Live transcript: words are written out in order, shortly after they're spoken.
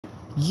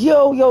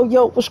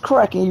Yo, what's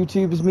cracking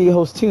YouTube? It's me, your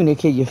host Tune,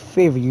 aka your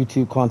favorite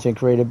YouTube content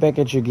creator, back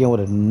at you again with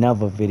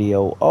another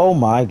video. Oh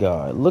my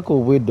god, look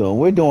what we're doing.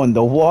 We're doing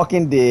The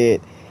Walking Dead.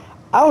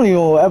 I don't even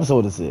know what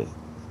episode this is.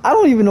 I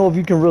don't even know if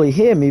you can really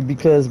hear me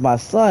because I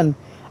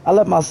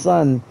let my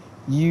son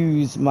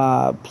use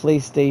my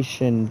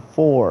PlayStation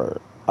 4.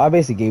 I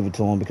basically gave it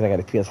to him because I got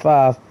a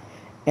PS5,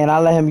 and I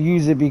let him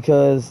use it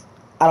because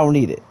I don't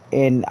need it.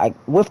 And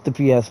with the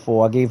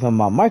PS4, I gave him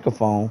my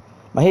microphone,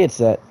 my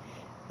headset,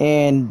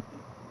 and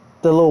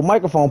the little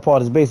microphone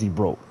part is basically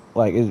broke.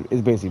 Like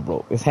it's basically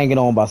broke. It's hanging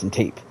on by some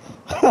tape.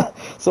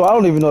 So I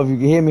don't even know if you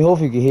can hear me.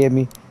 Hopefully you can hear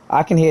me.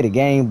 I can hear the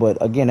game, but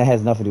again, that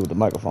has nothing to do with the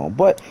microphone.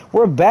 But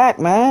we're back,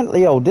 man. I've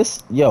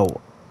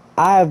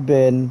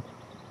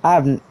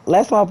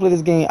last time I played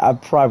this game, I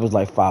probably was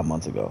like 5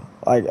 months ago.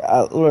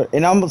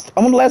 And I'm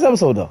on the last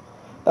episode though.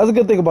 That's a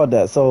good thing about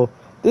that. So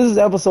this is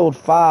episode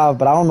 5,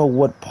 but I don't know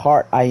what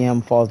part I am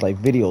as far as like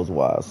videos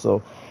wise.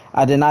 So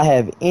I did not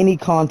have any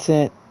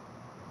content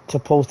to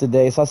post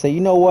today, so I said,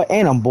 you know what?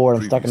 And I'm bored.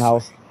 I'm stuck in the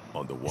house.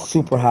 It's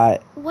super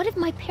hot. What if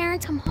my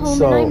parents come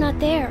home and I'm not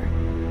there?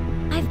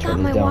 I've got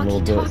my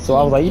walkie-talkie. So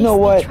I was like, you know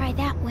what?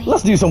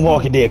 Let's do some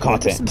Walking Dead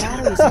content.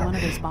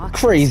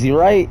 Crazy,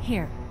 right?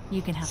 Here,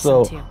 you can have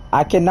some too.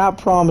 I cannot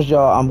promise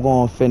y'all I'm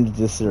going to finish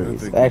this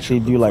series. Actually,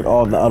 do like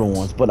all the other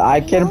ones, but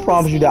I can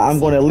promise you that I'm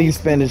going to at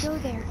least finish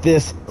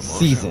this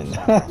season.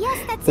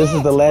 This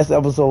is the last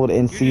episode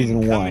in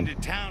season 1.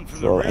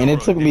 So, and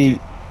it took me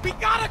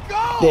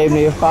damn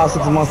near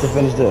 5-6 months to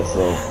finish this.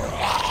 So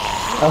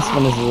let's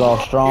finish this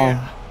off strong.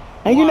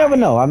 And you never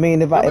know. I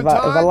mean, if I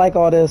like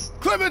all this,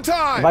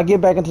 if I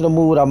get back into the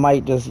mood, I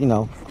might just, you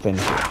know,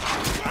 finish it.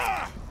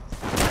 I'm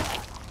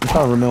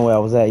trying to remember where I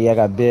was at. Yeah, I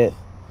got bit.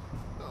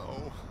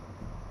 Oh,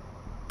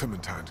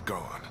 Clementine's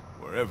gone.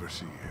 Wherever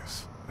she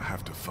is, I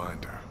have to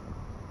find her.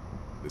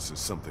 This is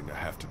something I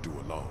have to do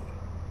alone.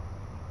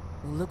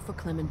 We'll look for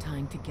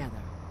Clementine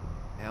together.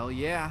 Hell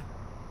yeah.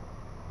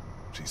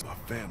 She's my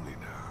family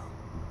now.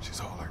 She's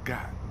all I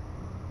got.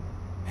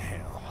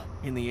 Hell,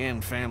 in the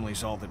end,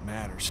 family's all that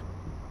matters.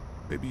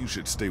 Maybe you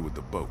should stay with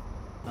the boat.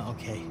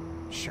 Okay,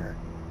 sure.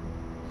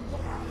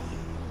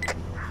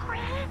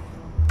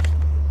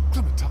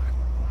 Clementine.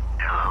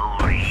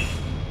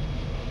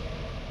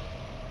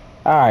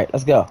 Alright,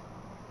 let's go.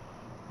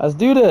 Let's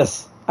do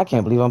this. I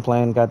can't believe I'm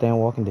playing goddamn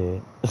Walking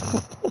Dead.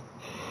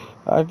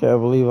 I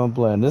can't believe I'm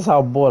playing. This is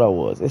how bored I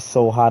was. It's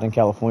so hot in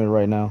California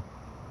right now.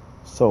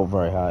 So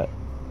very hot.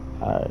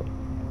 Alright.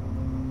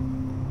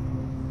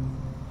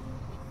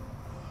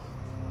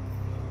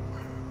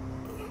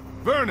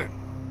 Vernon,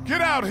 get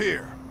out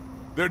here!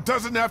 There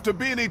doesn't have to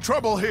be any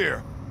trouble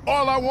here.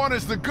 All I want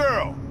is the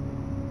girl.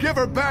 Give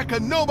her back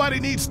and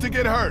nobody needs to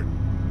get hurt.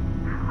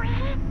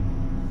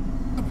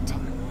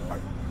 Clementine,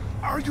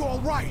 are you all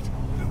right?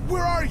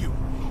 Where are you?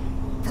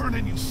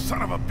 Vernon, you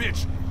son of a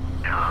bitch.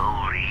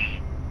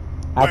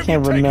 I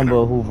can't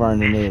remember who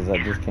Vernon is. I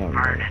just can't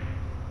remember.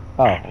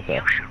 Oh, okay.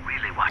 You should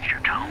really watch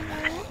your tone.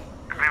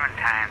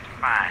 Clementine's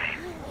fine.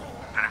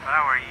 But if I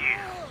were you,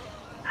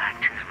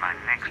 I'd choose my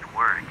next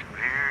words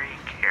very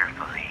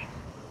carefully.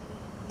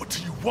 What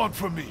do you want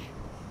from me?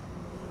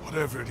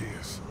 Whatever it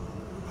is,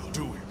 I'll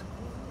do it.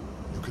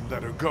 You can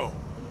let her go.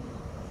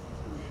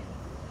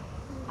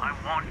 I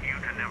want you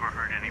to never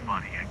hurt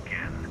anybody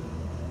again.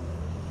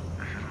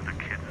 This isn't a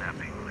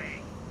kidnapping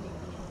league.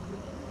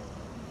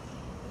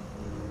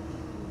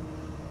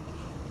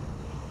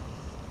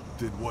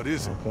 Then what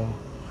is it? Okay.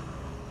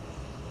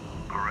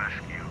 A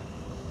rescue.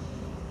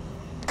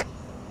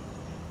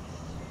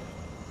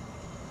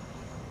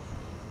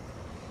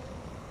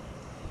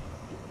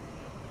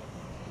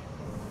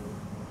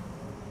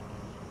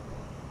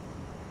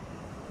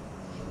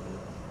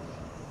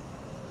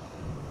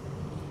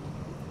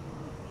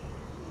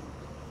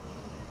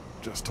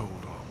 Just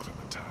hold on,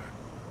 Clementine.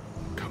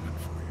 I'm coming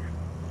for you.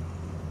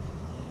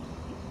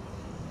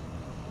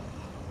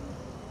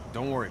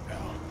 Don't worry,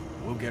 pal.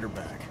 We'll get her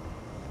back.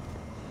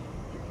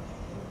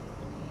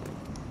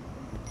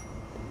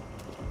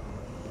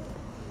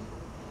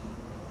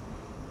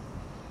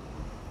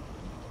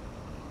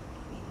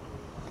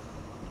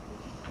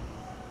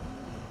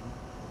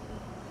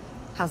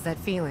 How's that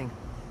feeling?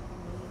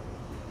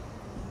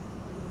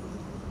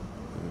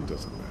 It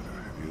doesn't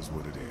matter. It is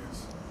what it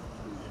is.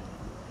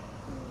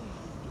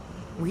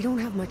 We don't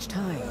have much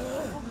time.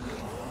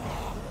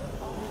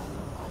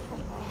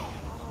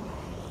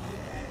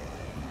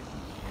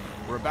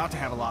 We're about to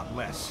have a lot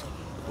less.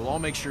 We'll all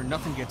make sure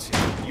nothing gets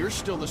in. You're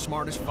still the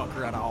smartest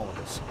fucker out of all of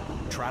us.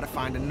 Try to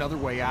find another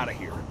way out of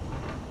here.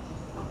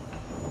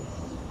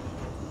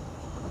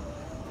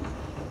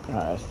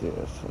 Alright, let's do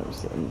this.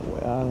 Let's get the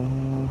way out of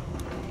here.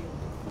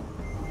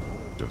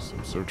 Just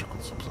some surgical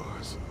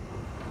supplies.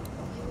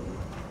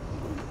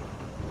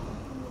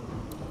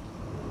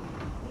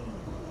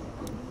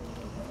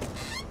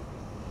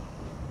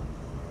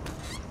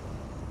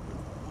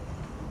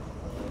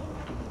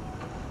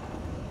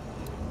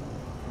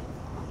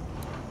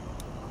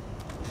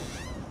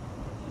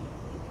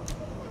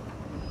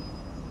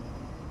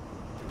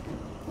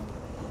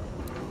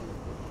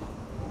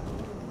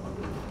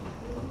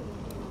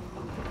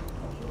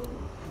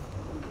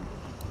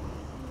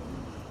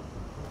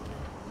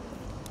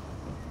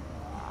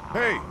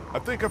 Hey, I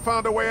think I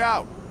found a way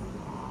out.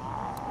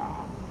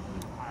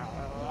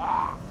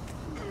 I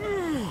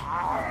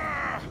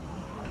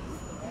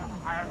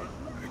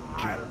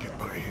can't get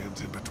my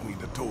hands in between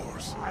the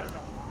doors.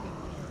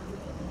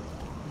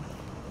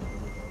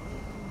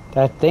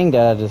 That thing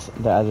that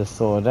I just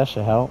saw, that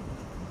should help.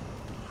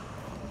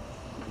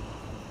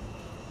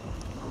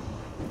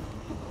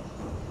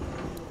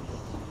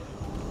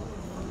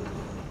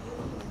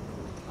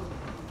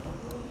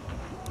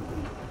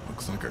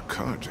 Looks like a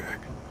car jack.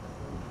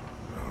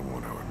 I don't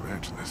want to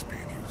imagine this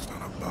being used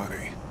on a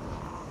body.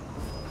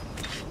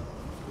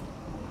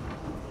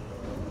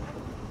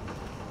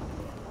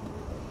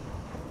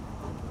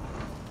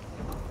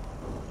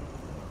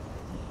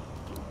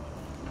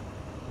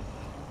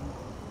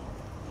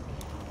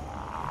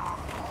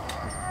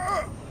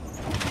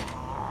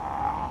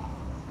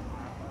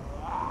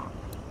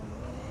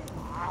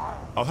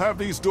 I'll have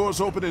these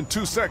doors open in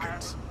 2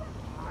 seconds.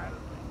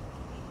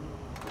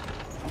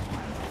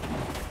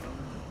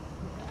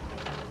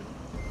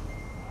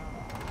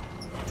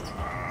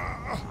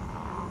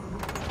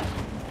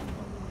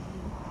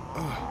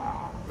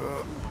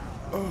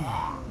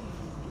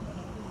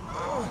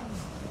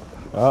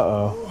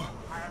 Uh-oh.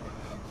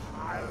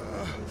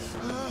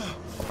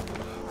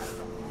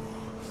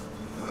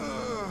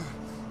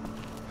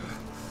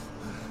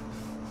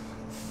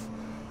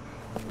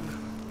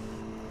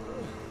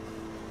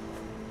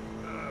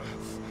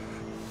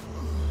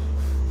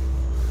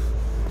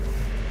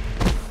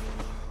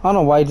 I don't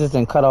know why he just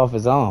didn't cut off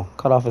his arm,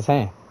 cut off his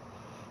hand.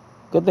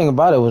 Good thing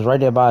about it was right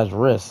there by his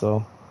wrist,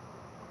 so.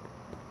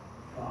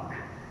 Fuck.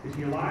 Is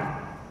he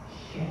alive?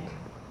 Shit.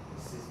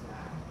 This is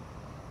bad.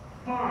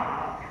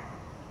 Fuck.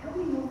 Help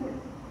me move it.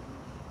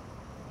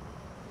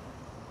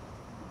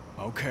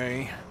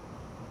 Okay.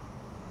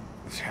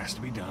 This has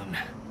to be done.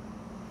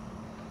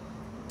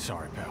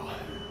 Sorry, pal.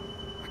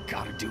 I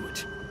gotta do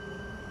it.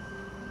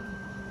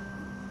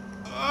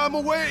 I'm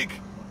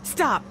awake!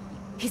 Stop!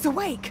 He's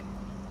awake!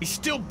 He's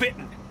still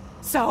bitten.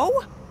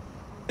 So?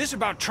 This is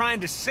about trying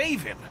to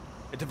save him.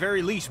 At the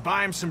very least,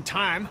 buy him some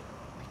time.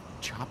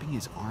 Chopping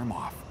his arm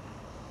off.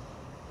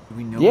 Do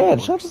we know Yeah, it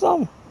chop works? his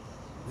arm.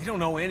 We don't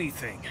know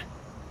anything.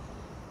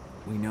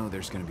 We know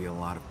there's gonna be a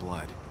lot of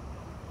blood.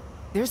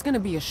 There's gonna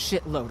be a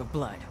shitload of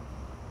blood.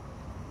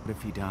 What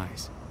if he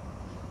dies?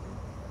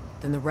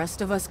 Then the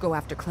rest of us go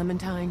after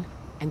Clementine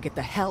and get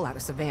the hell out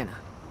of Savannah.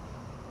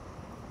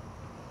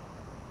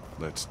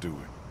 Let's do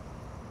it.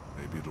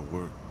 Maybe it'll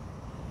work.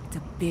 It's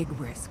a big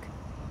risk.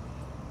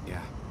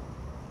 Yeah.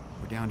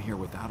 We're down here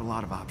without a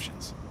lot of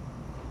options.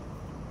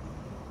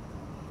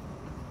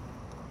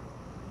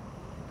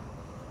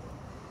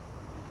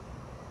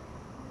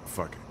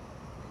 Fuck it.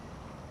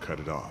 Cut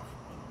it off.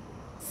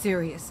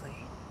 Seriously.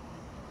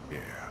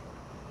 Yeah.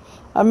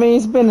 I mean,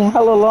 it's been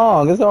hella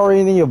long. It's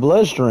already in your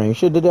bloodstream.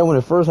 Should've did that when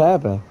it first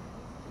happened.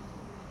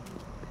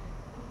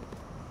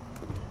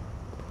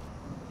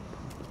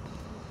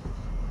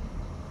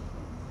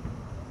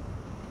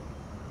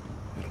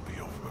 It'll be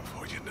over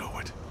before you know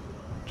it.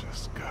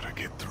 Just gotta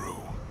get through.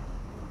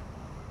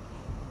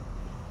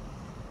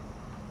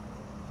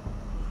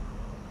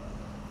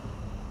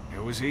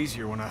 It was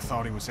easier when I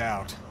thought he was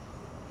out.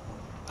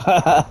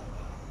 Oh,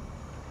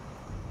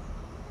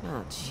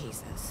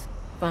 Jesus.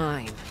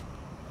 Fine.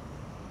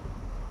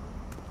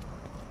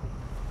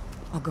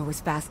 I'll go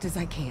as fast as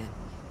I can.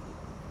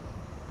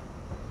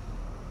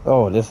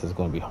 Oh, this is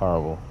gonna be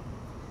horrible.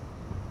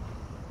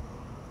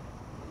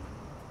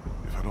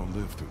 If I don't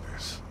live through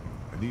this,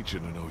 I need you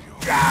to know you.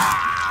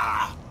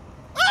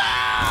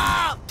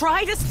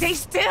 Try to stay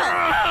still!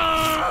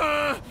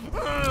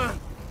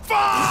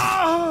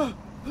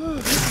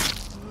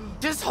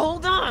 Just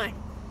hold on!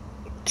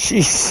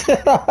 Jeez.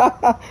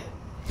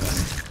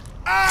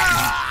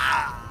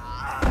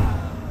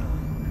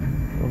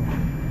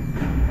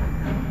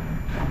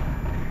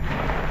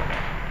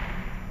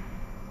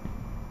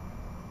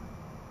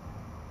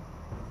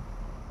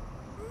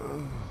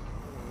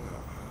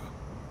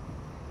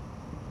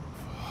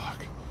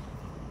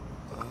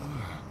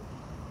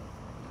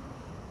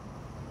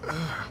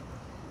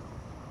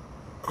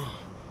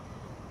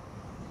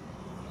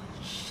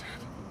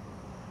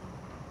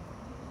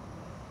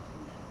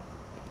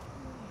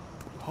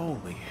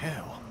 Holy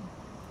hell.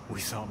 We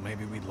thought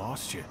maybe we'd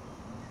lost you.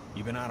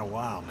 You've been out a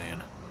while,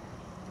 man.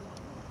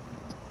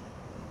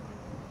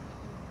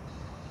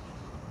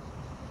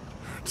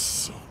 Hurts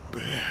so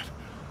bad.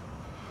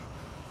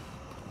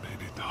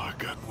 Maybe now I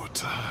got more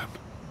time.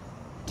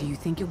 Do you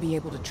think you'll be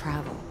able to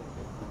travel?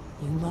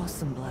 You lost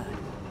some blood.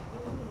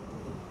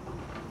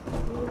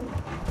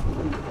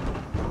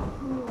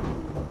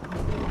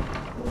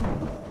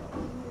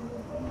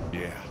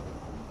 Yeah.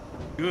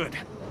 Good.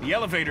 The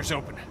elevator's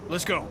open.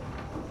 Let's go.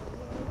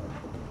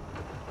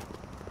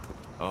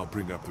 I'll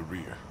bring up the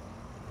rear. I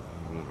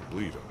don't want to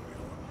bleed on anyone.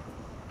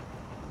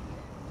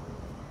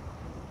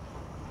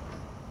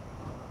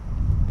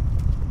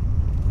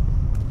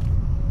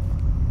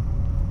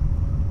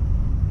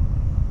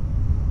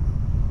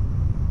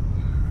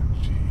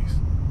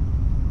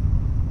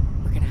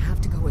 We're gonna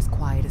have to go as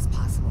quiet as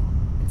possible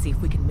and see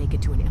if we can make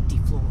it to an empty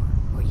floor,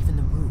 or even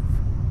the roof.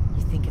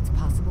 You think it's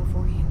possible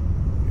for you?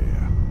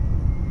 Yeah.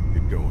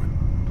 Get going.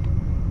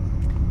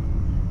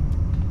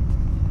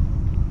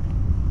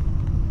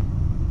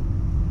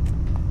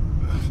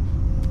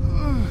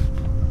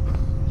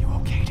 You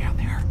okay down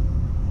there?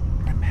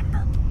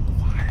 Remember,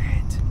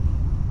 quiet.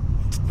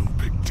 It's no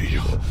big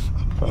deal.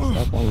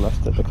 Press up on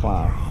left to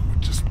decline. I'm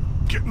just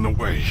getting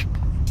away.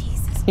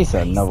 Jesus He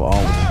said Christ. never on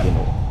with his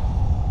dinner.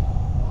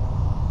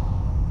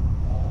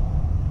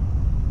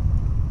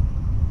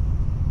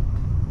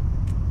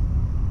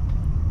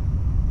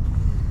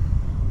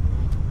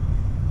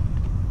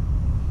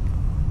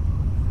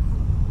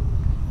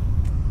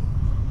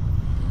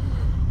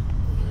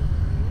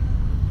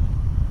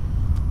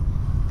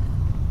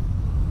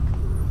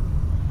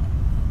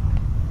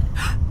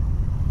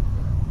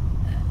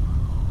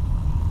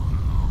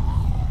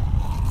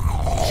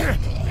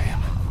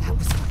 That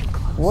was fucking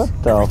close.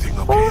 What the Everything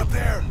okay fuck? up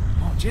there?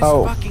 Oh, just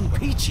Oh. fucking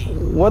peachy.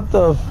 What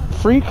the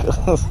freak?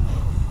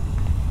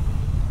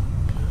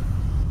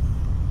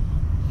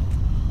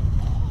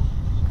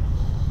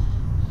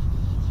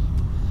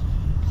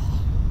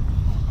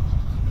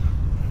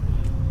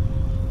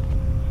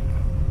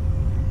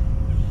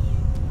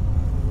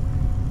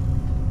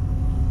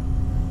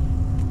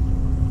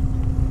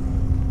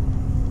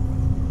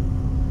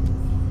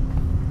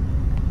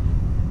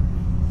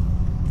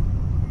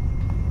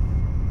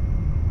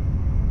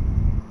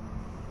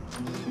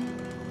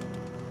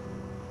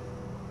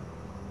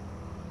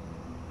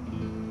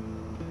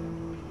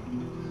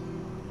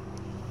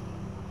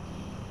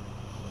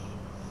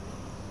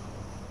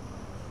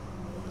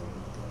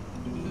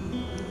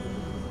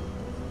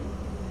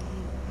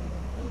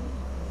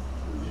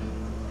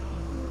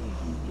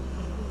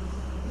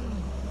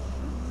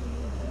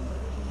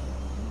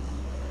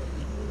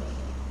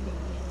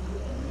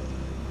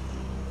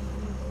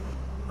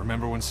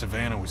 Remember when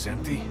Savannah was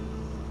empty?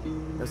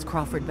 Those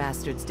Crawford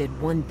bastards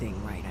did one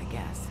thing right, I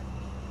guess.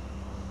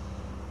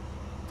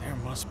 There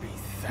must be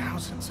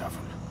thousands of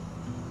them.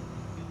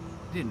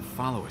 They didn't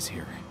follow us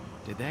here,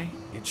 did they?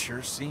 It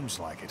sure seems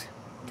like it.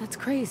 That's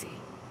crazy.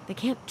 They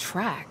can't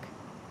track.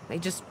 They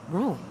just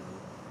roam.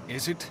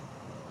 Is it?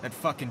 That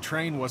fucking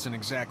train wasn't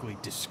exactly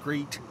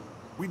discreet.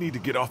 We need to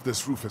get off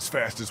this roof as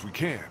fast as we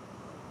can.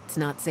 It's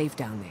not safe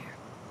down there.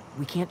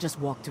 We can't just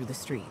walk through the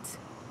streets.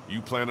 You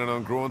planning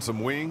on growing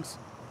some wings?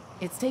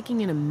 It's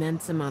taking an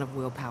immense amount of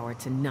willpower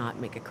to not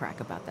make a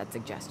crack about that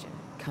suggestion,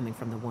 coming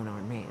from the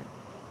one-armed man.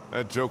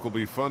 That joke will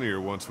be funnier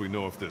once we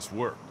know if this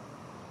worked.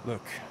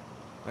 Look,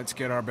 let's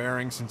get our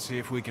bearings and see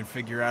if we can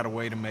figure out a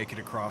way to make it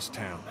across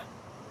town.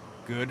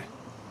 Good?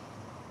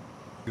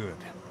 Good.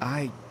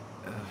 I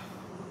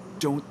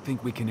don't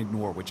think we can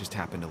ignore what just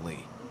happened to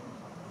Lee.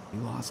 We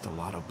lost a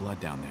lot of blood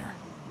down there.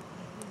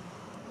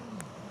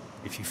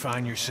 If you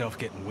find yourself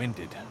getting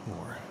winded,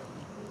 or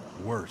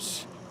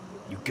worse,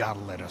 you gotta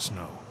let us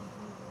know.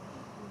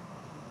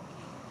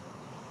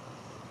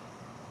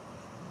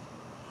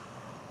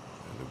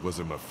 And it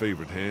wasn't my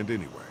favorite hand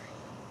anyway.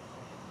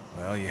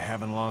 Well, you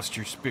haven't lost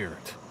your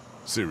spirit.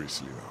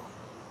 Seriously,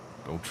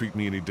 though. Don't treat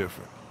me any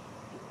different.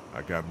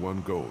 I got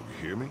one goal,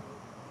 you hear me?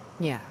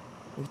 Yeah,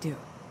 we do.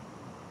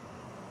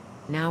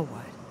 Now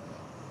what?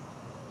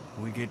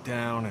 We get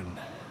down and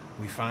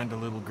we find a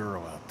little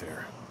girl out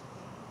there.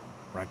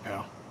 Right,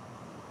 pal?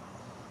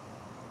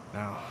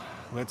 Now,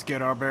 let's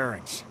get our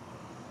bearings.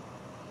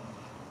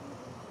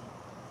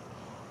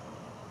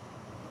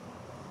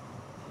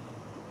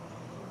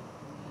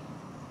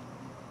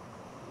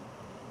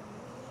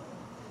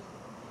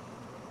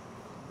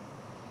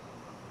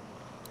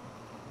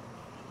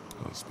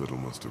 Hospital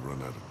must have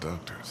run out of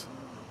doctors.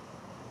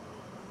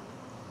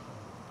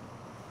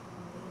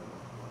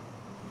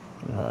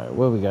 Alright,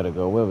 where we gotta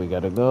go? Where we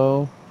gotta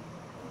go?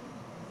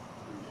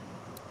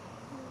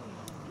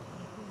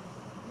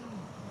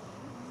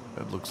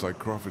 That looks like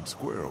Crawford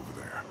Square over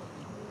there.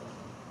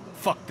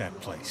 Fuck that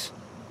place.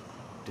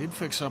 Did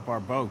fix up our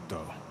boat,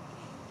 though.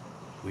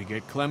 We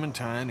get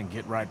Clementine and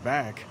get right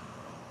back.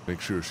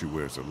 Make sure she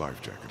wears her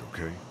life jacket,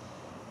 okay?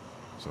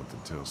 Something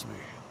tells me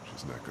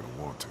she's not gonna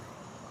want to.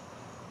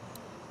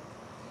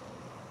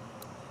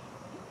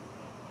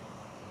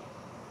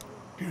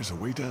 Here's a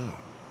way down.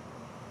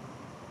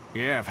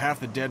 Yeah, if half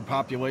the dead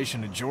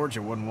population of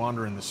Georgia wasn't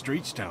wandering the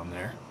streets down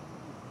there.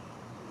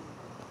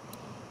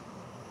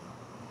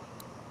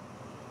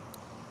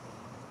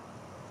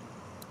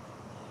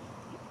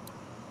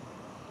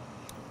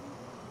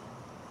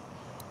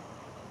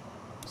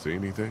 See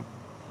anything?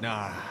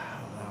 Nah,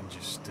 I'm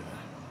just,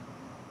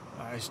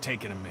 I was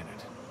taking a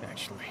minute,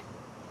 actually.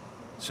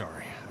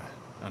 Sorry,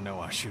 I know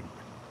I shouldn't.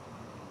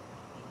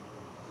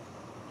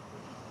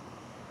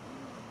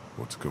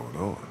 What's going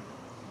on?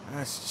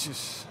 That's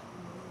just...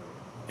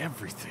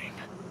 everything.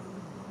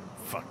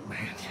 Fuck,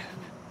 man.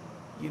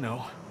 You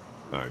know,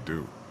 I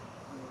do.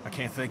 I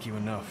can't thank you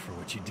enough for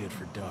what you did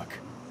for Duck.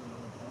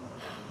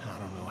 I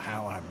don't know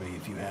how I'd be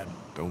if you hadn't.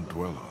 Don't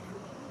dwell on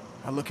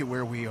it. I look at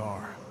where we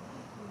are,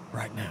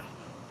 right now.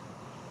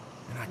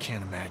 And I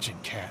can't imagine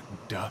Cat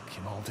and Duck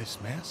in all this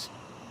mess.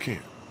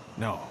 Can't.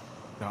 No,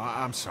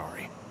 I'm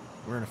sorry.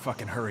 We're in a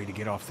fucking hurry to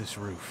get off this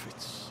roof.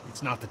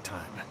 It's not the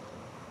time.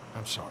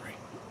 I'm sorry.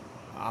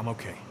 I'm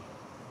okay.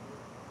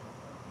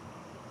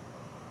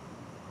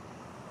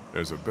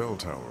 There's a bell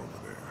tower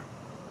over there.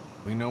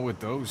 We know what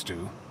those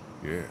do.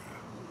 Yeah.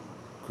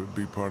 Could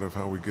be part of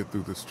how we get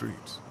through the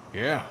streets.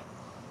 Yeah.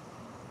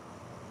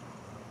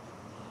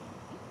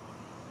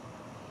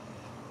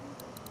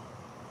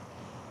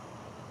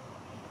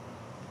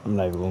 I'm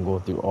not even gonna go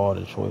through all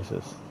the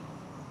choices.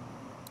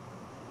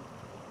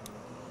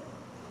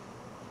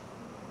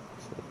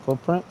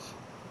 Footprints?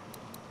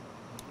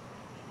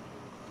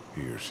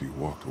 He or she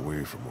walked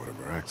away from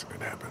whatever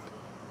accident happened.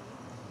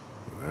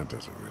 Well, that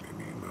doesn't really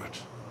mean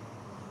much.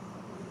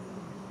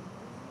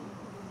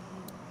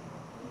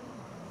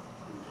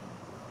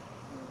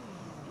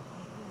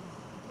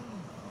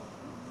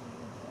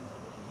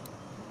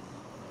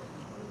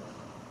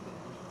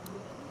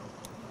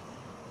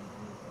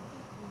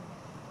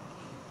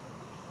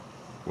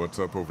 What's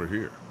up over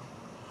here?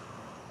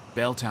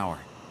 Bell tower.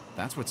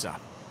 That's what's up.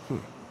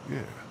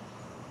 Yeah.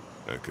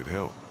 That could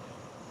help.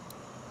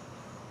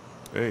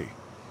 Hey.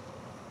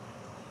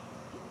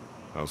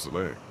 How's the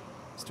leg?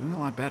 It's doing a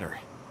lot better.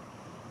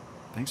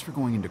 Thanks for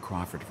going into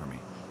Crawford for me.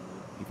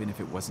 Even if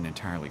it wasn't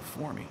entirely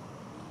for me.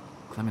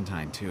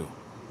 Clementine, too.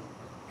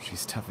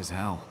 She's tough as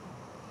hell.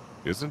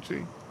 Isn't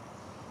she?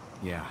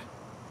 Yeah.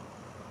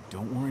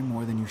 Don't worry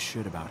more than you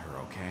should about her,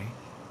 okay?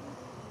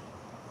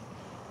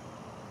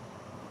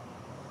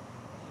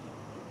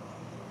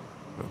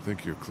 I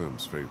think you're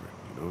Clem's favorite.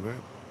 You know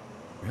that?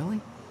 Really?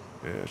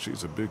 Yeah,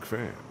 she's a big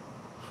fan.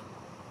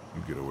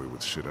 You get away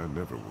with shit I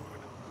never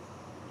would.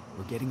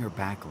 We're getting her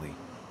back, Lee.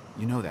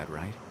 You know that,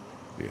 right?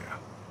 Yeah.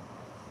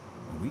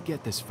 When we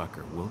get this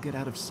fucker, we'll get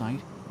out of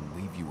sight and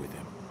leave you with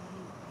him.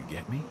 You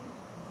get me?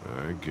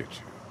 I get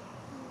you.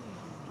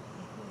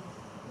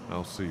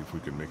 I'll see if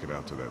we can make it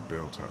out to that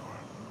bell tower.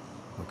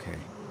 Okay.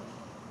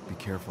 Be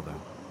careful,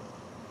 though.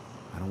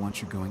 I don't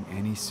want you going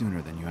any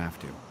sooner than you have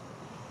to.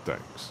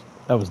 Thanks.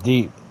 That was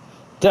deep.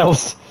 That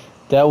was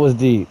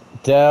deep.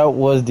 That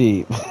was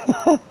deep. No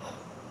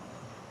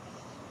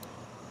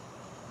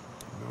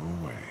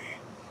way.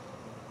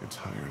 It's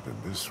higher than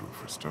this roof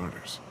for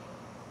starters.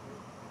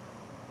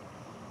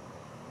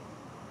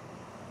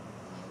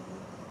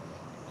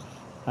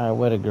 Alright,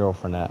 where the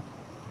girlfriend at?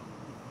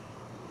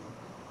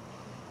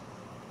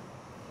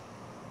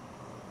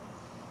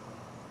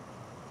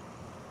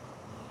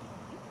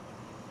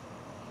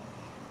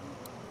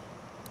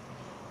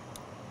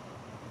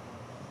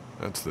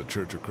 That's the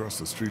church across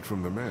the street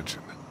from the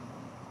mansion.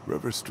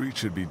 River Street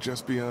should be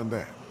just beyond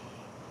that.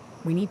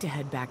 We need to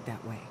head back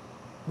that way.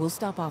 We'll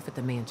stop off at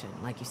the mansion,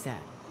 like you said,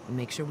 and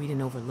make sure we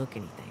didn't overlook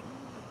anything.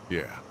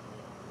 Yeah.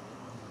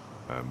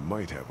 I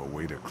might have a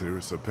way to clear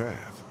us a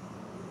path.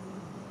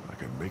 I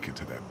can make it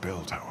to that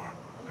bell tower.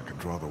 I can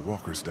draw the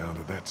walkers down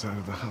to that side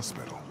of the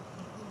hospital.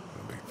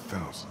 There'll be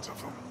thousands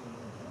of them.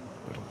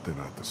 It'll thin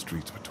out the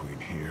streets between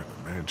here,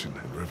 the mansion,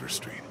 and River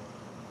Street.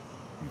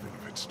 Even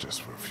if it's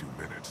just for a few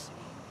minutes.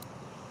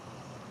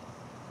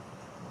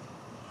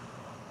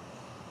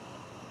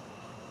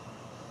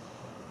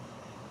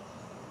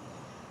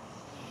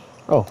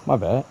 Oh, my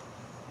bad.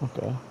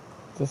 Okay.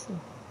 This.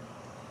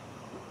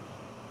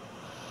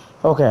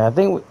 Okay, I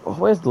think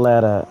where's the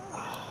ladder?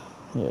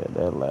 Yeah,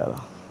 that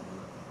ladder.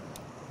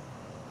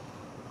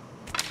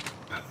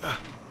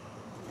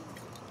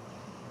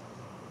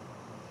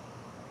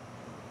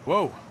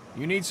 Whoa,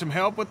 you need some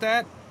help with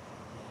that?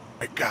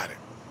 I got it.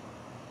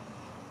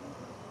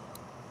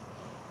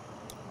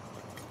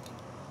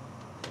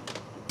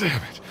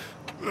 Damn it.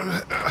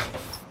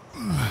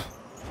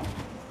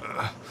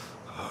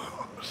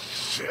 Oh,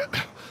 shit.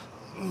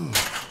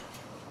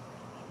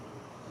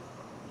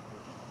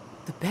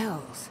 The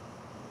bells.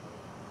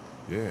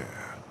 Yeah.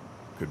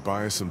 Could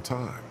buy us some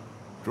time.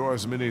 Draw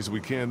as many as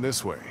we can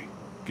this way.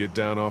 Get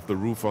down off the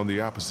roof on the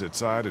opposite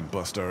side and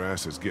bust our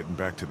asses getting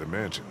back to the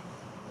mansion.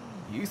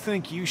 You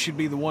think you should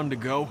be the one to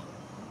go?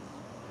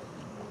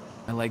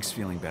 My leg's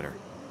feeling better.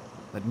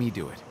 Let me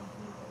do it.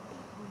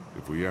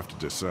 If we have to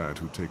decide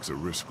who takes a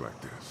risk like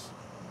this,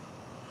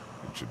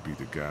 it should be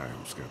the guy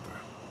who's got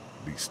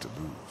the least to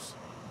lose.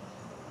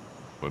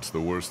 What's the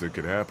worst that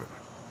could happen?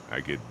 I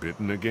get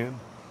bitten again?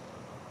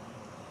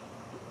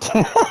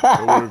 So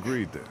we're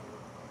agreed then.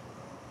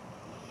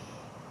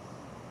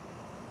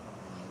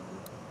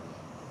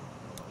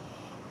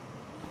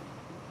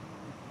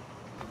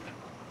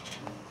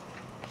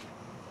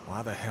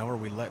 Why the hell are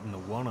we letting the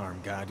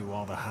one-armed guy do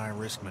all the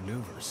high-risk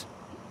maneuvers?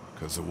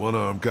 'Cause the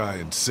one-armed guy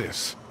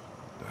insists.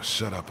 Now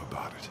shut up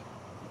about it.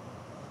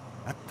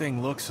 That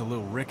thing looks a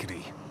little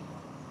rickety.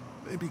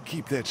 Maybe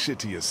keep that shit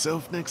to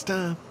yourself next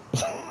time?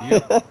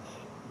 Yep.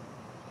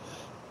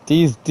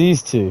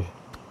 These two.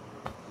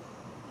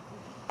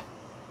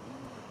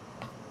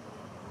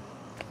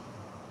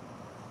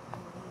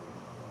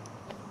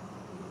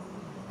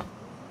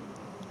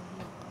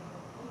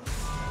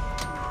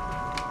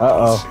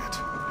 Uh-oh.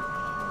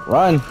 Shit.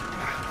 Run.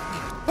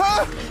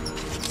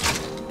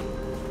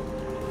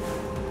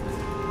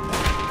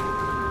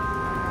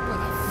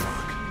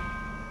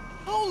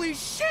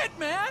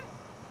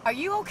 Are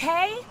you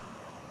okay?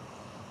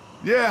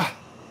 Yeah,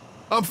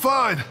 I'm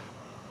fine.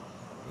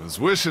 I was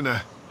wishing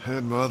I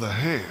had my other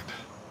hand.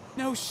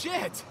 No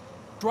shit!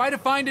 Try to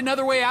find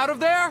another way out of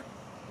there?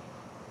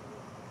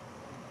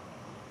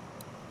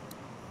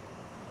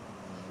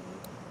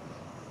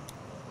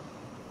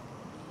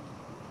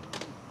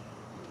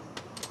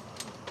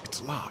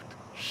 It's locked.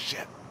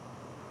 Shit.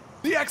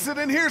 The exit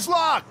in here's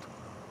locked!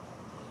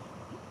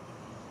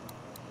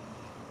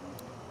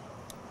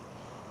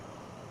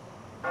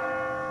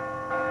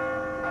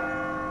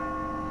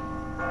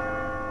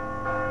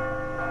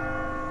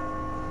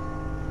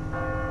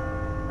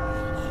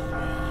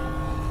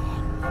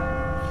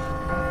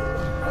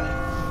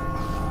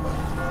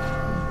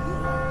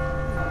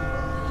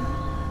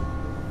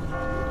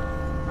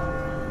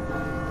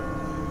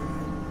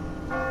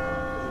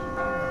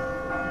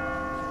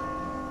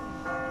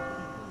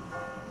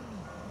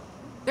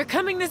 They're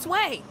coming this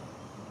way.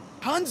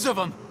 Tons of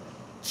them!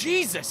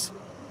 Jesus!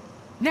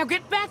 Now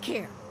get back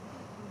here.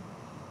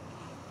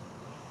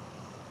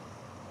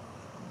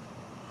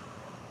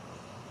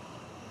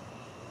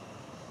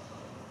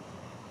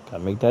 Gotta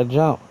make that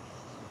jump.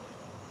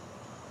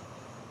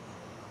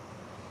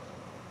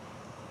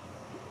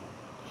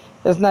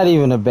 It's not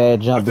even a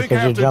bad jump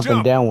because you're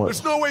jumping downwards.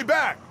 There's no way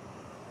back.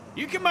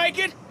 You can make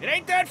it. It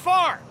ain't that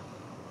far.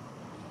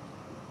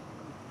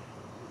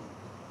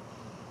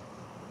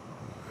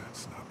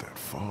 It's not that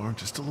far,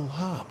 just a little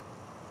hop.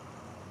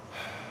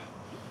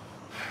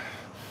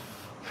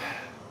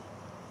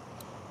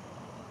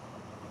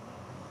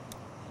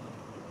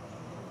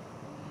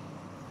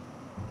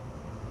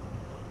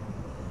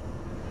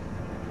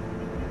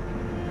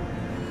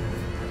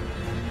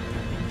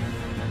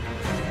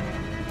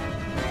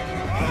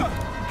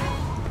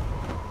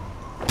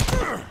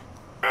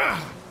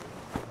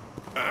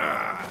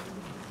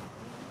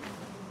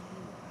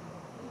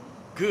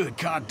 Good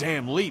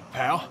goddamn leap,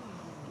 pal.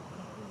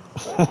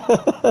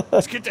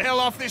 Let's get the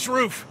hell off this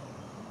roof.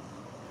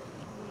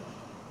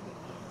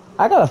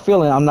 I got a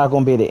feeling I'm not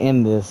gonna be able to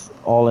end this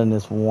all in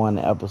this one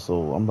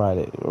episode. I'm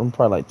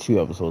probably like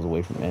 2 episodes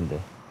away from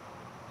ending.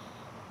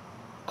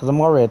 Cause I'm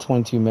already at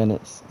 22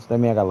 minutes. So that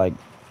means I got like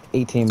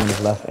 18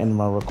 minutes left in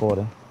my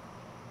recording.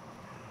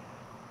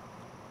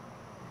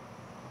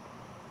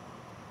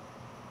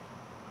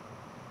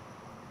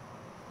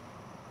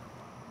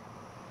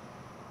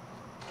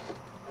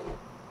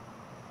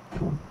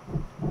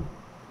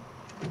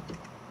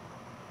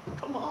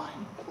 Come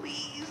on,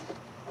 please.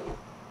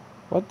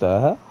 What the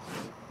hell?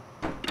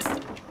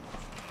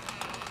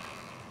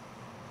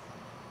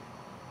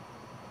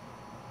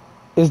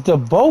 Is the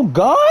boat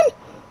gone?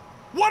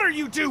 What are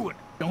you doing?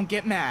 Don't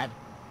get mad.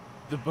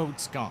 The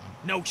boat's gone.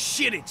 No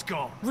shit, it's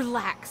gone.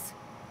 Relax.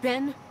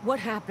 Ben, what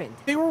happened?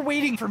 They were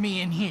waiting for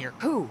me in here.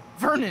 Who?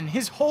 Vernon,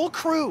 his whole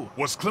crew.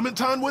 Was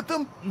Clementine with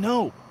them?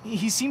 No,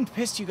 he seemed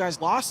pissed you guys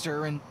lost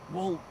her and,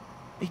 well,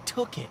 they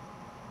took it.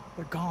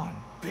 They're gone.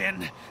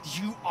 Ben,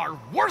 you are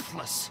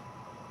worthless.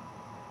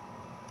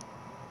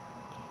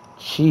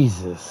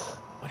 Jesus.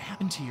 What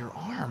happened to your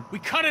arm? We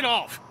cut it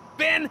off.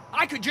 Ben,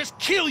 I could just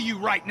kill you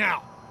right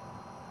now.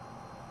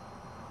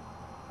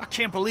 I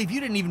can't believe you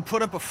didn't even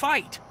put up a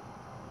fight.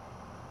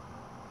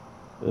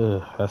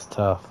 Ugh, that's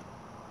tough.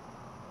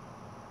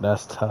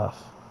 That's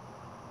tough.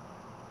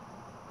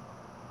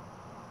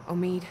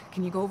 Omid,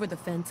 can you go over the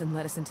fence and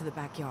let us into the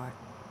backyard?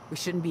 We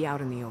shouldn't be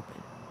out in the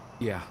open.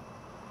 Yeah.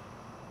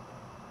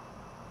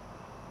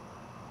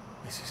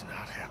 This is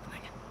not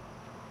happening.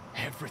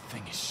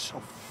 Everything is so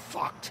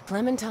fucked.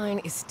 Clementine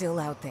is still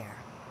out there.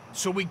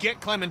 So we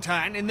get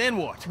Clementine, and then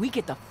what? We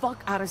get the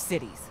fuck out of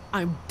cities.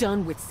 I'm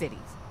done with cities.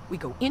 We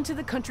go into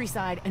the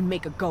countryside and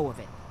make a go of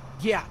it.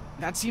 Yeah,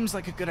 that seems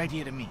like a good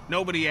idea to me.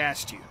 Nobody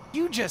asked you.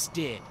 You just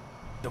did.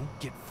 Don't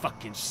get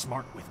fucking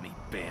smart with me,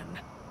 Ben.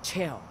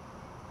 Chill.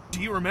 Do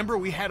you remember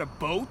we had a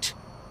boat?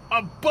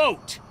 A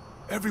boat!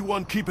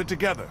 Everyone keep it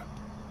together.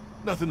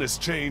 Nothing has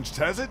changed,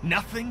 has it?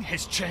 Nothing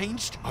has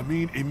changed? I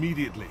mean,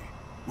 immediately.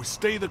 We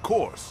stay the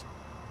course.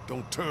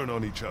 Don't turn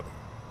on each other.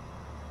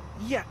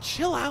 Yeah,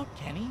 chill out,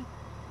 Kenny.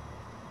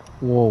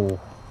 Whoa.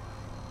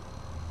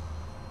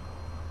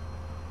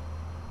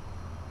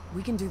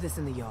 We can do this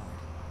in the yard.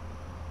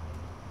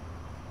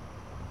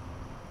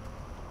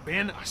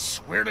 Ben, I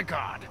swear to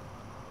God.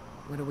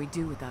 What do we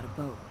do without a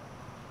boat?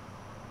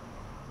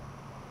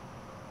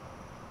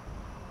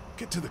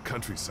 Get to the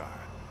countryside.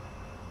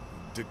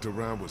 Dicked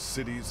around with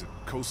cities and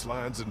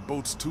coastlines and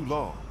boats too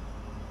long.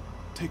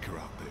 Take her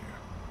out there.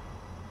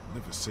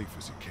 Live as safe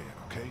as you can,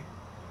 okay?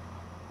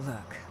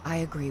 Look, I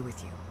agree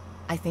with you.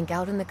 I think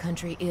out in the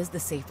country is the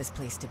safest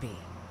place to be.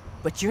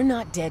 But you're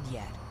not dead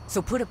yet,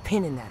 so put a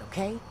pin in that,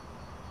 okay?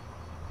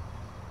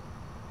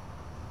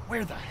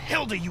 Where the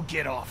hell do you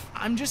get off?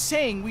 I'm just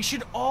saying we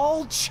should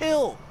all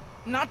chill.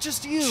 Not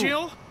just you.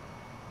 Chill?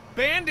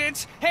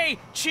 Bandits? Hey,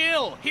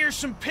 chill. Here's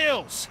some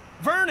pills.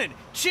 Vernon,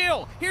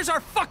 chill. Here's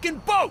our fucking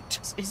boat.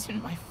 This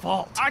isn't my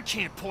fault. I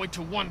can't point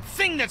to one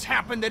thing that's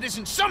happened that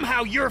isn't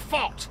somehow your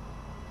fault.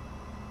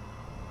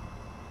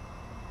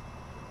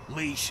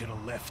 Lee should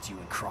have left you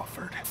in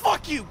Crawford.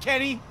 Fuck you,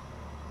 Kenny!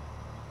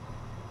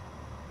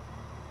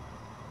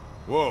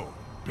 Whoa,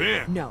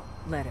 Ben! No,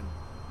 let him.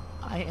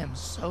 I am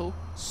so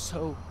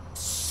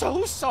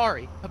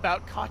sorry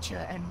about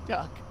Katja and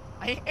Duck.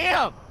 I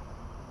am!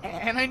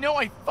 And I know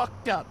I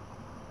fucked up.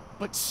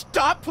 But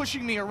stop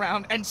pushing me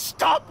around and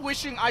stop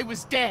wishing I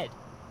was dead!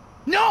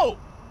 No!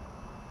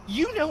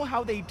 You know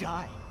how they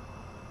die.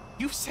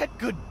 You've said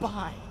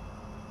goodbye.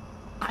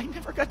 I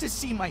never got to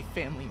see my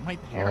family, my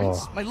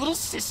parents, my little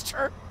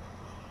sister.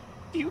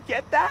 Do you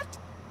get that?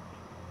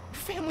 Your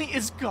family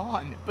is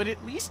gone, but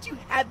at least you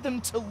had them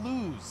to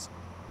lose.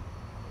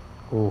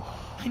 Oof.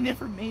 I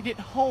never made it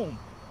home.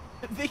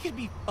 They could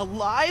be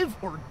alive,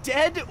 or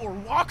dead, or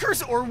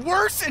walkers, or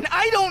worse, and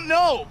I don't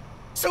know!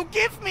 So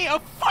give me a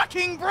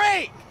fucking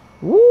break!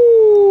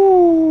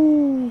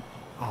 Woo!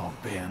 Oh,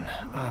 Ben,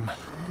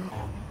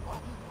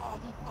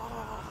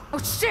 Oh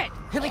shit!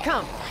 Here they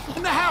come!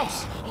 in the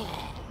house!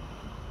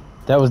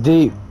 That was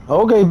deep.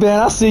 Okay, Ben,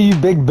 I see you,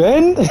 Big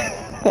Ben.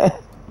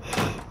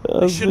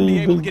 They shouldn't be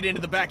able to get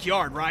into the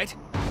backyard, right?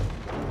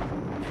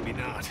 Maybe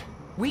not.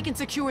 We can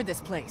secure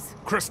this place.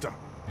 Krista!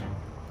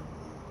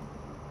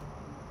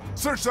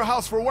 Search the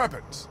house for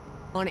weapons!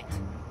 On it.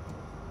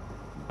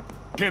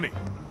 Kenny!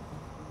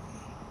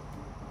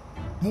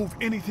 Move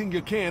anything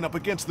you can up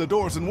against the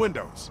doors and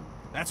windows.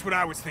 That's what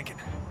I was thinking.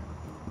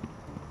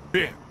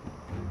 Ben!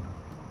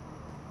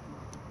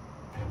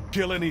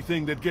 Kill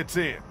anything that gets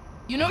in.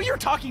 You know you're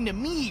talking to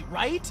me,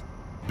 right?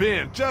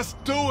 Ben,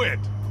 just do it!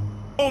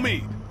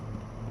 Omid!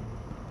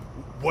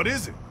 What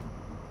is it?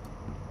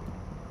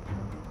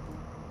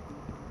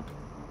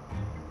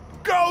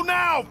 Go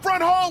now!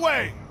 Front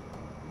hallway!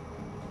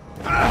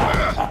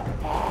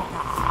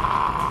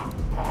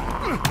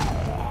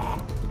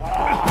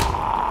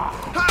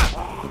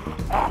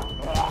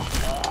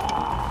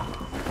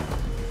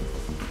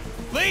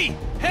 Lee,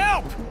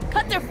 help!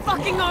 Cut their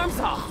fucking arms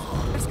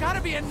off! There's gotta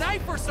be a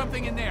knife or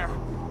something in there.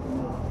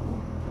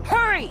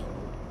 Hurry!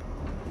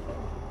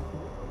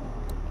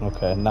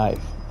 Okay, knife.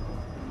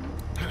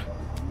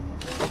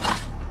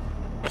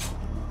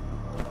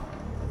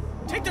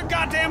 Take their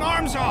goddamn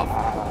arms off!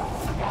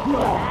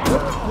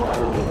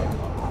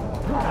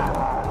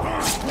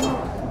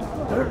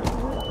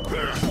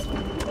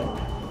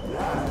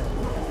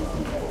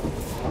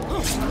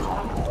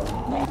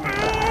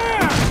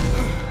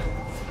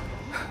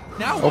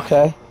 Now what?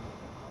 Okay.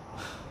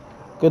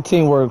 Good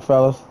teamwork,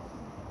 fellas.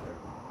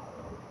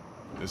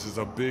 This is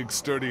a big,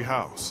 sturdy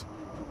house.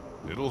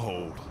 It'll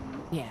hold.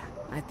 Yeah,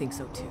 I think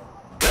so too.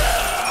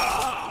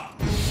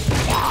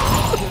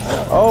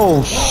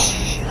 Oh,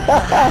 shit.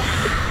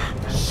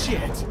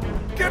 Shit!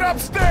 Get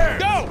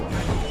upstairs! Go!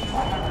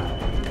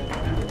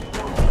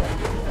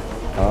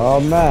 Oh,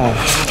 man.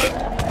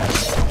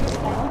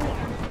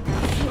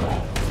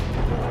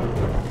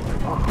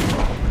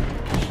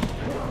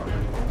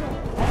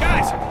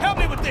 Guys, help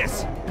me with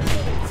this!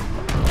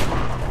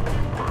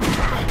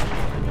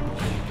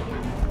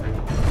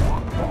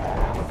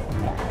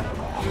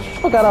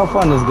 Forgot how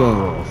fun this game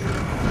was.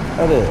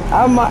 That is.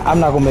 I'm not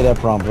gonna make that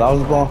promise. I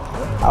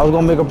was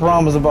gonna make a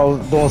promise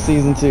about doing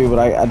season 2, but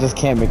I just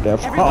can't make that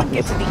Everyone promise.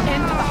 get to the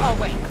end of the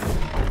hallway.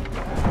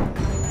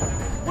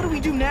 What do we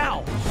do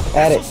now?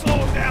 At it. Slow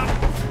them down.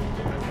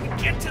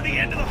 Get to the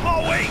end of the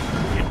hallway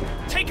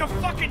and take a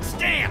fucking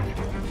stand.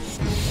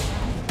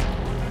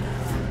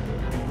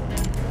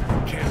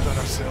 Can't let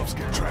ourselves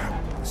get trapped.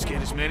 Let's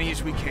get as many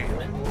as we can.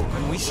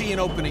 When we see an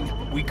opening,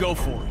 we go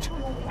for it.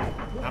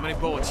 How many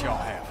bullets y'all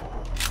have?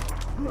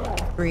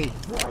 3.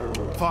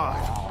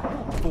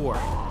 5, 4,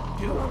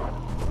 2.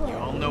 You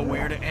all know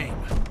where to aim.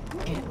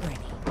 Get ready.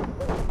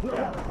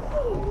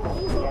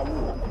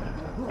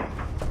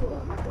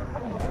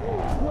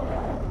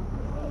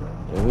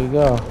 Here we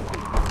go.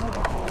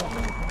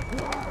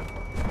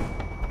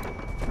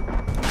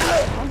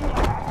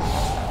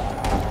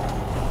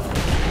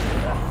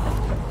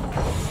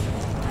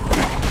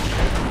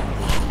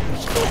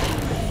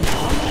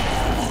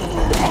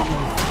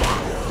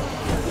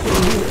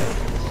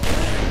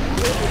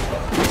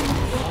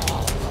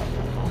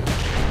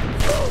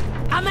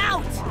 I'm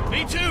out!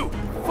 Me too!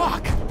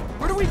 Fuck!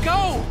 Where do we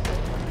go?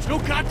 There's no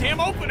goddamn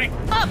opening!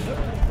 Up!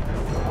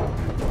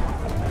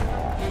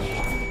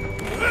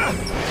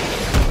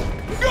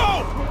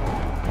 Go!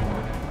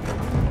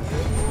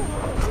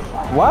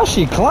 Why is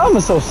she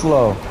climbing so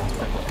slow?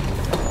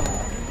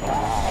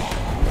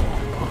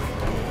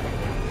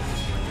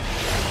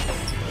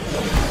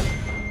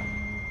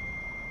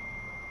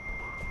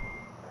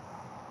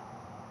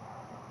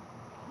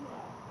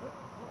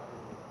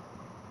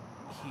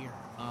 Here,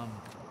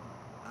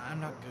 I'm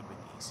not good with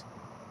these.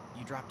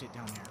 You dropped it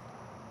down there.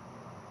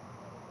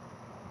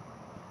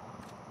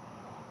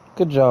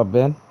 Good job,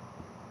 Ben.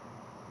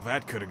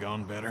 That could have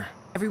gone better.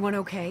 Everyone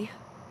okay?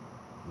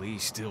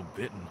 Lee's still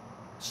bitten.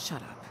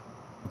 Shut up.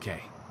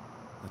 Okay,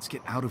 let's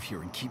get out of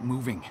here and keep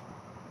moving.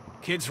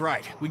 Kid's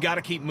right. We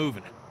gotta keep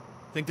moving.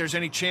 Think there's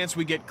any chance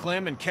we get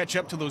Clem and catch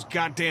up to those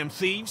goddamn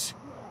thieves?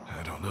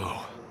 I don't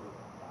know.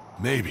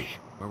 Maybe.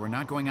 But we're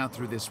not going out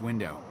through this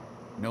window.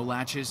 No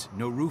latches,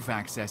 no roof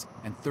access,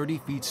 and 30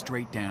 feet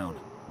straight down.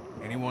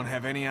 Anyone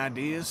have any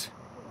ideas?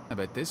 I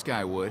bet this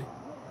guy would.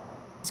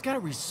 He's got a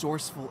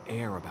resourceful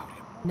air about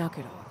him. Knock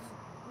it off.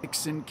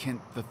 Dixon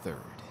Kent III.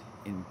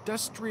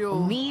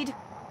 Industrial... Mead?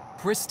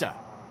 Krista.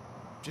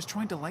 Just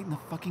trying to lighten the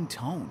fucking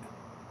tone.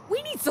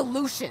 We need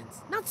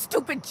solutions, not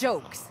stupid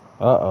jokes.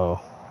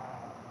 Uh-oh.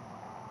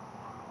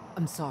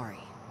 I'm sorry.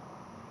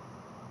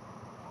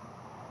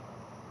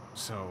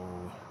 So,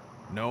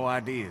 no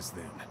ideas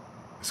then?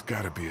 There's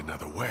gotta be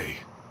another way.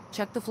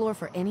 Check the floor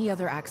for any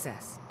other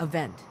access. A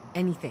vent.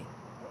 Anything.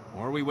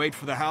 Or we wait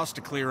for the house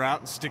to clear out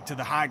and stick to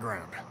the high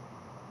ground.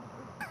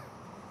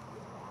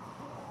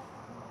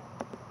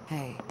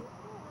 Hey.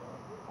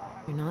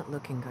 You're not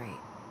looking great.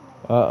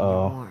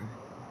 Uh-oh. You're warm.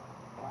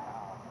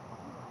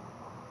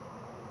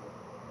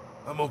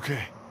 I'm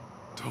okay.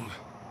 Don't...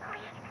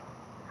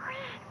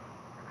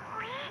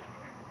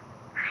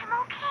 I'm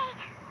okay.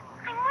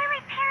 I'm where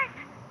my parents...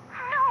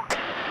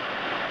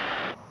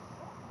 No.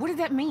 What did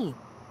that mean?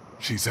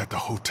 She's at the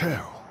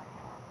hotel,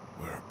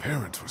 where her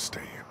parents were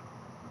staying.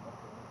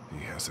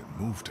 He hasn't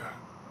moved her.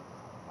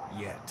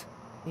 Yet.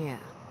 Yeah.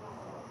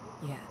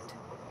 Yet.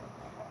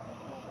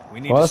 We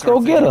need Well, to let's start go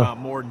thinking get her. about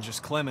more than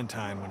just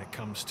Clementine when it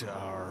comes to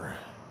our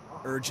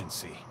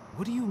urgency.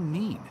 What do you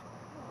mean?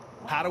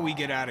 How do we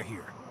get out of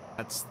here?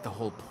 That's the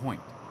whole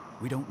point.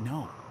 We don't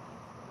know.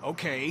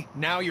 Okay,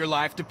 now your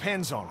life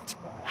depends on it.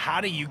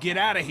 How do you get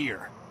out of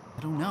here?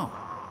 I don't know.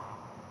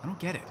 I don't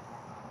get it.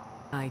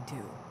 I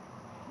do.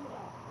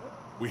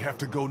 We have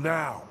to go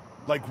now.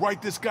 Like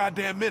right this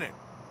goddamn minute.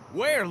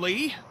 Where,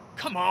 Lee?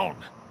 Come on.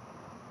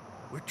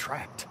 We're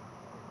trapped.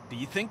 Do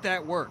you think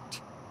that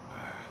worked?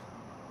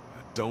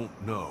 I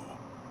don't know.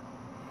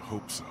 I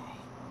hope so.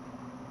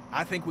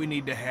 I think we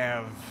need to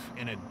have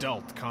an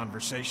adult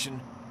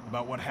conversation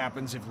about what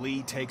happens if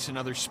Lee takes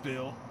another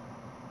spill.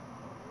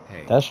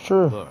 Hey, That's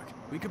true. Look,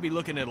 we could be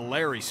looking at a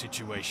Larry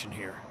situation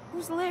here.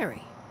 Who's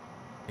Larry?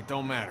 It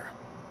don't matter.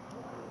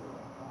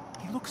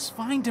 he looks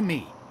fine to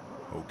me.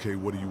 Okay,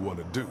 what do you want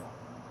to do?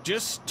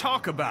 Just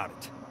talk about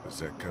it. Does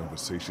that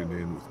conversation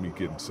end with me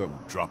getting something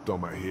dropped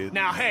on my head?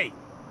 Now, hey!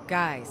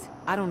 Guys,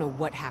 I don't know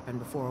what happened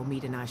before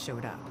Omid and I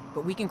showed up,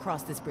 but we can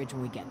cross this bridge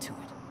when we get to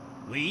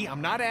it. Lee,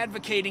 I'm not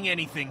advocating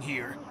anything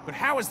here, but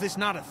how is this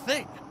not a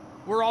thing?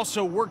 We're all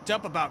so worked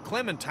up about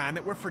Clementine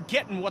that we're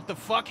forgetting what the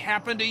fuck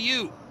happened to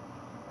you.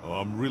 Oh,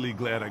 I'm really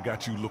glad I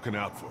got you looking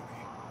out for me.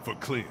 For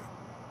Clem.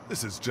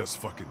 This is just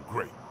fucking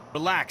great.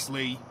 Relax,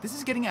 Lee. This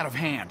is getting out of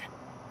hand.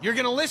 You're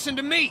gonna listen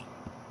to me.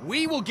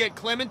 We will get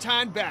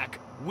Clementine back,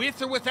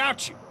 with or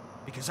without you,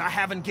 because I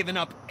haven't given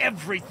up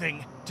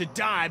everything to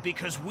die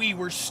because we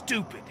were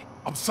stupid.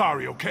 I'm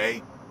sorry,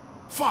 okay?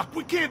 Fuck,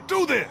 we can't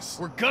do this!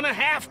 We're gonna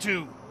have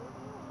to.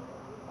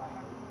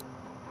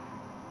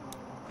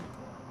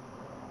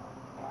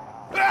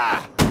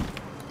 Ah!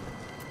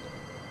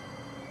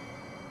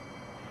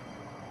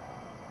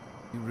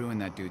 You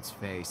ruined that dude's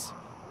face.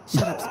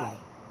 Shut up,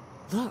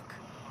 sweetie. Look.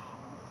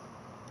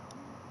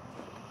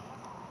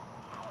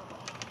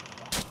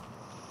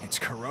 It's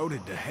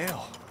corroded to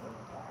hell.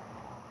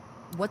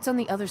 What's on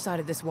the other side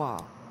of this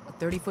wall? A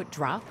 30-foot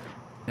drop?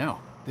 No,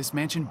 this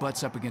mansion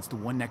butts up against the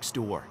one next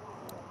door.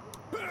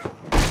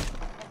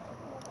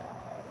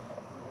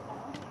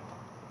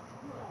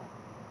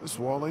 This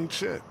wall ain't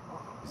shit.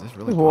 Is this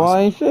really Well,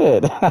 I possible?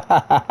 ain't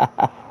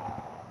shit.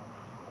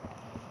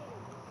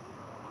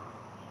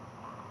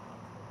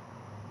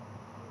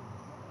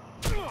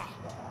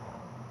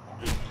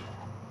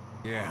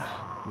 Yeah,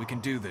 we can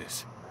do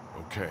this.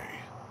 Okay.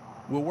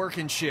 We'll work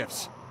in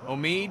shifts.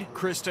 Omid,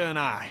 Krista, and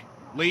I.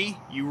 Lee,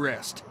 you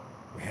rest.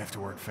 We have to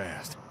work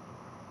fast.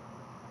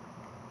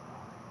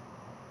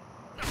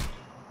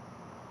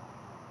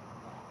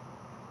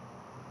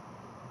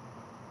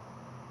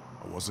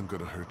 I wasn't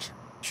gonna hurt you.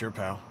 Sure,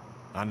 pal.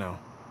 I know.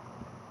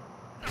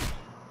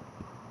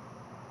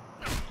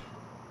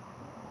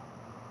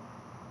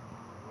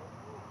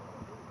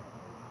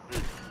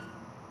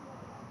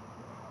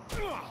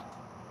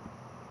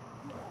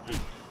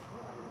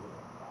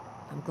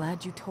 I'm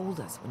glad you told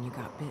us when you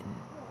got bitten.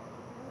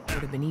 It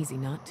would have been easy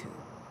not to.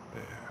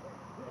 Yeah.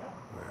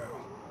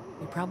 Well,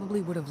 We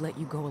probably would have let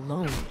you go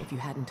alone if you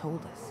hadn't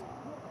told us,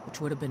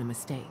 which would have been a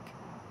mistake.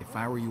 If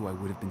I were you, I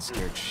would have been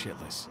scared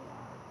shitless.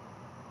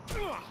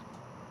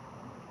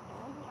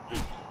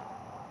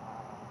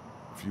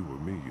 if you were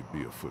me, you'd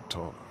be a foot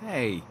taller.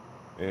 Hey,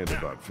 And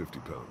about 50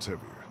 pounds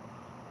heavier.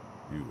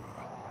 You,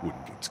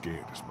 wouldn't get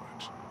scared as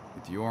much.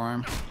 with your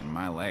arm and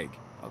my leg,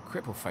 I'll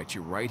cripple fight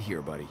you right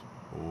here, buddy.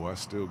 Oh, I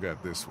still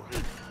got this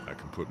one. I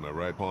can put my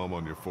right palm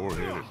on your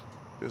forehead and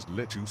just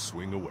let you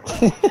swing away.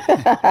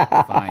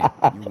 Fine,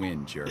 you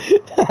win, jerk.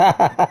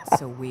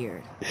 So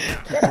weird.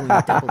 Keep doing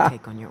a double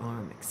take on your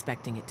arm,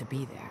 expecting it to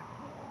be there.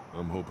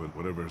 I'm hoping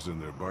whatever's in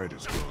their bite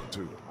is gone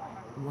too.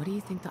 What do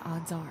you think the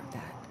odds are of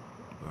that?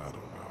 I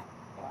don't know.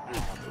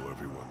 I know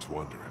everyone's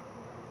wondering.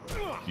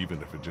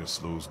 Even if it just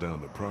slows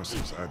down the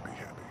process, I'd be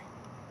happy.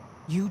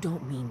 You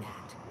don't mean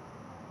that.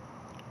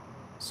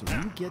 So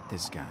when you get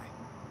this guy,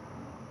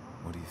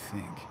 what do you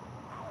think?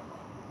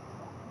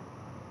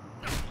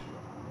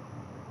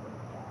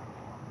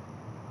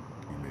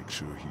 You make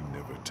sure he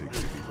never takes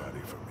anybody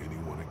from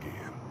anyone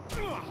again.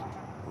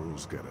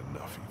 World's got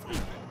enough evil in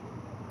it.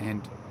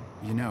 And,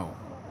 you know,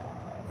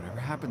 whatever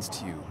happens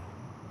to you,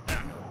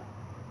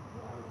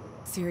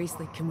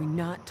 Seriously, can we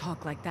not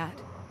talk like that?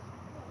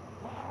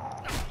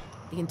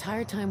 The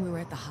entire time we were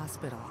at the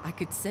hospital, I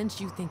could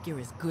sense you think you're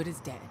as good as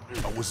dead.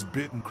 I was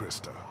bitten,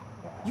 Krista.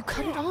 You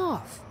cut it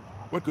off.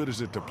 What good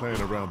is it to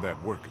plan around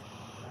that working?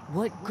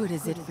 What good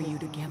is it for you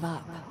to give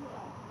up?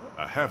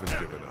 I haven't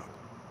given up.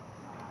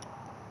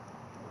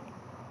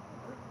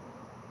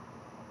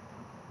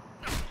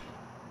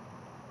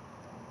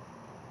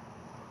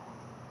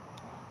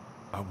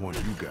 I want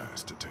you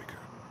guys to take her.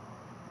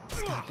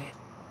 Stop it.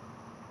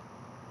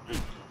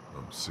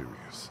 I'm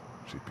serious.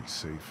 She'd be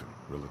safe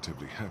and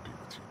relatively happy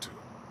with you two.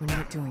 We're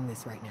not doing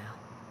this right now.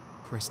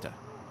 Krista,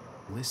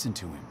 listen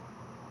to him.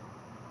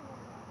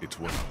 It's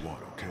what I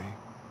want, okay?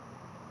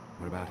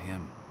 What about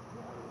him?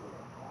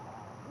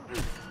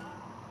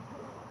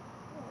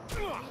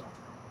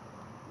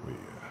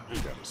 We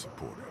gotta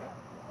support him.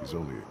 He's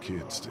only a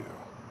kid still.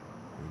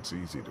 It's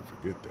easy to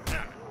forget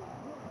that.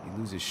 He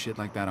loses shit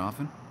like that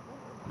often?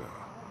 No,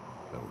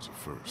 that was a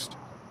first.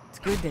 It's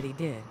good that he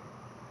did.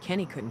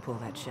 Kenny couldn't pull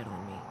that shit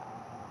on me.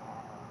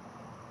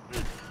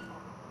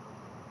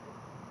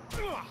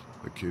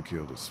 The kid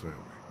killed his family,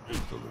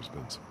 so there's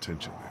been some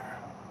tension there.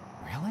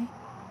 Really?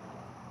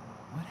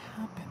 What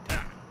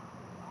happened?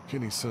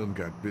 Kenny's son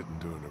got bitten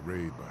during a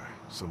raid by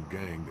some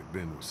gang that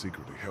Ben was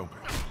secretly helping.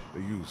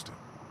 They used him.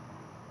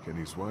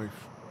 Kenny's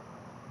wife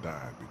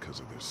died because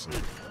of their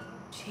son.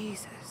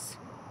 Jesus.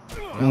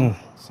 Well,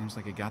 seems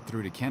like it got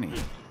through to Kenny.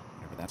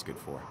 Whatever that's good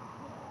for.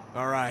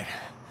 All right.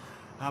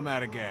 I'm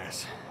out of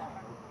gas.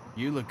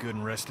 You look good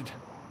and rested.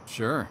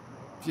 Sure,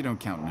 if you don't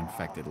count an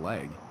infected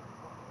leg.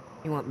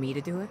 You want me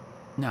to do it?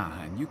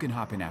 Nah, and you can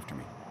hop in after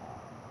me.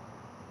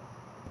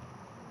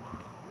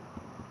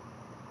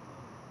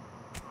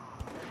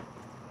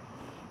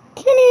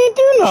 Kenny ain't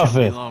do Shouldn't be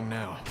nothing. long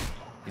now.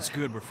 It's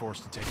good we're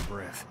forced to take a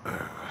breath.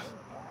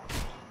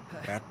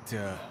 That,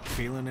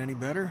 feeling any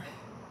better?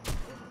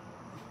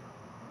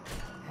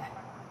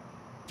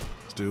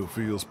 Still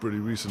feels pretty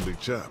recently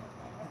chopped.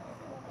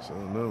 So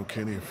no,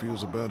 Kenny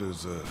feels about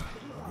as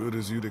good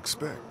as you'd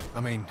expect. I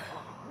mean,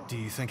 do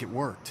you think it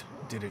worked?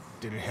 Did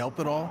it help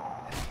at all?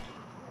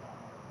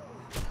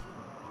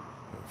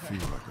 I feel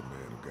like a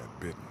man who got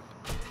bitten.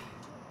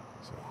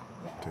 So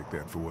take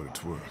that for what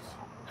it's worth.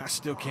 I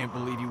still can't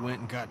believe you went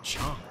and got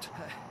chomped.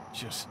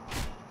 Just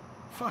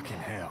fucking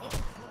hell.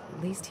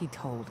 At least he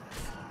told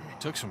us.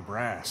 Took some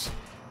brass.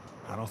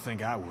 I don't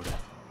think I would've.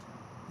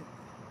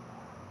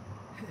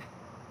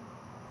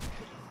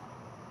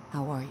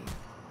 How are you?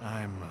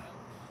 I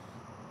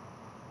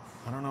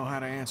don't know how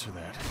to answer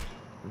that.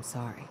 I'm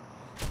sorry.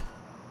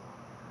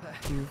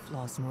 You've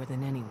lost more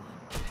than anyone.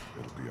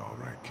 It'll be all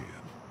right, kid.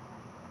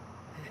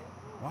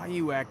 Why are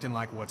you acting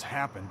like what's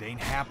happened ain't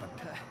happened?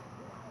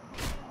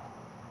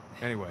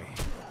 Anyway,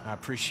 I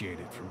appreciate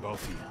it from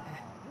both of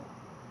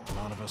you. A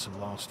lot of us have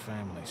lost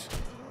families.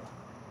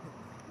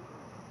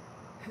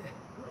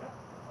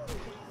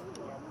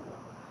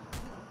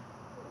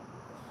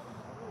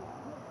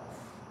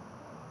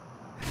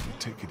 You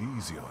take it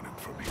easy on him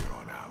from here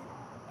on out.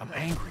 I'm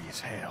angry as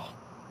hell.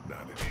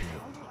 Not at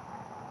him.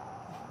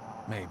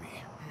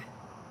 Maybe.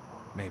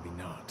 Maybe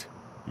not.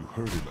 You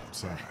heard him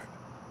outside.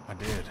 I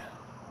did.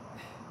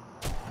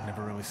 I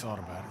never really thought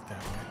about it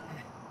that way.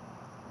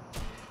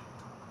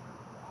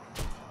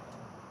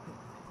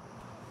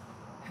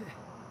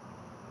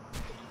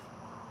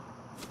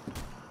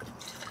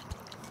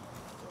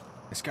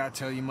 This guy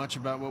tell you much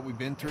about what we've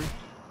been through?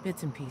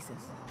 Bits and pieces.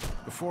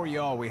 Before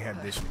y'all, we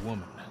had this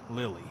woman,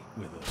 Lily,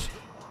 with us.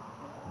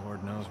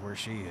 Lord knows where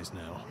she is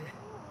now.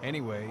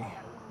 Anyway,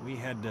 we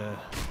had to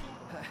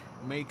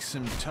make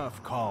some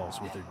tough calls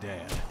with her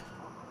dad.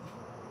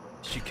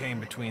 She came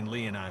between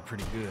Lee and I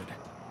pretty good.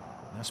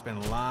 And I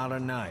spent a lot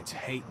of nights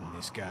hating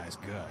this guy's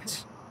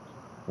guts.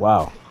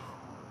 Wow.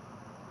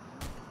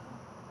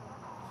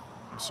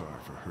 I'm sorry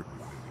for hurting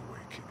you in any way,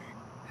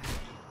 Kenny.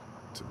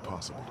 It's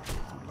impossible to go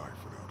through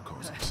life without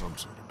causing some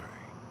sort of pain.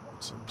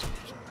 But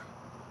sometimes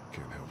I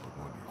can't help but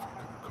wonder if I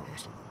could have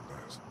caused a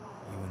little less.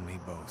 You and me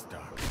both,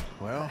 Doc.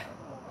 Well,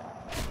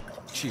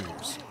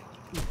 cheers.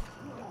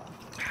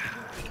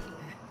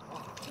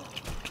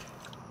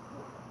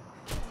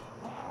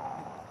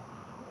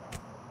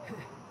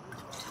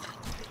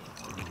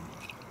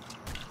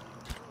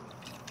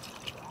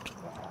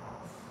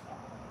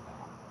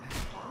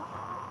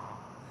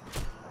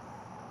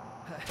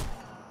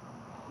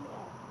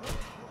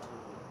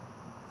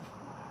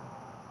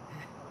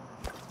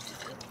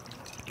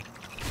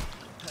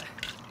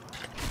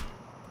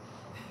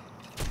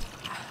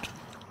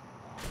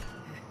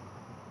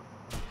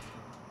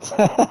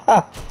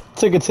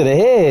 Took it to the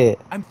head.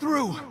 I'm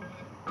through!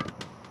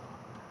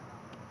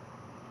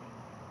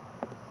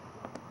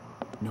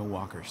 No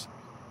walkers.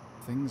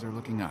 Things are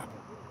looking up.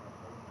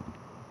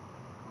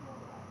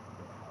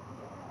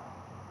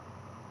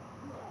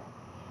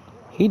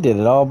 He did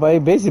it all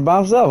basically by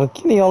himself.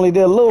 Kenny only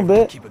did a little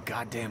bit. Keep a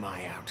goddamn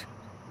eye out.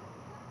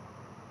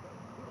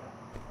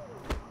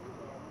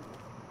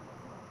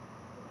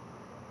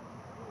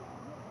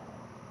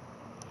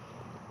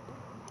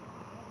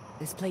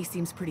 This place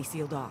seems pretty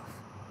sealed off.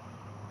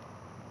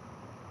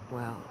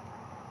 Well...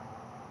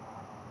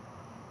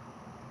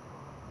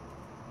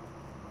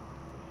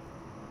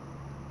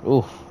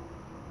 Oof.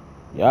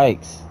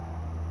 Yikes.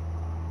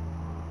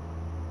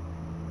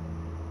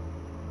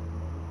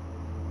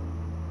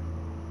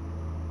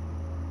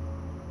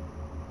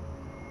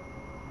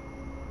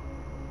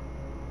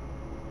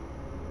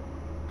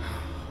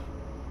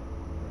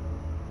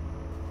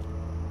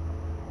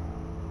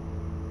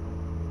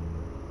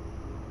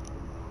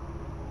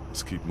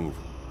 Let's keep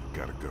moving.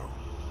 Gotta go.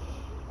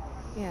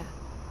 Yeah.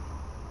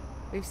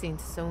 We've seen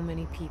so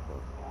many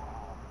people.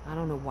 I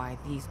don't know why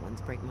these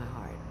ones break my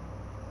heart.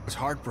 What's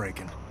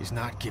heartbreaking is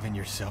not giving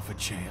yourself a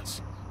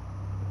chance.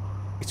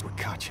 It's what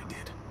Katja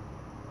did.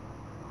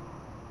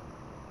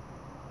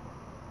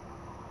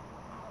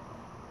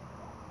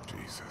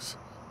 Jesus.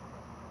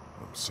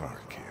 I'm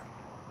sorry, kid.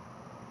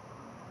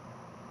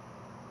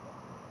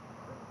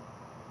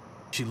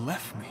 She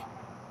left me.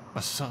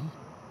 A son.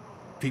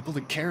 People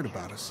that cared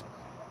about us.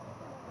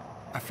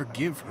 I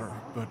forgive her,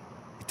 but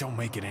it don't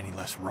make it any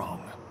less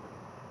wrong.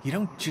 You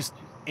don't just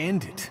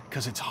end it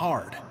because it's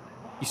hard.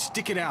 You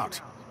stick it out,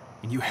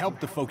 and you help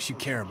the folks you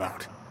care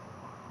about.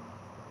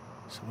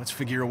 So let's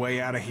figure a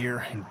way out of here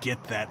and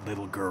get that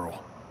little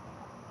girl.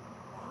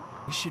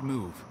 We should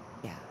move.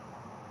 Yeah.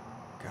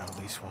 Got at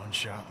least one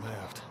shot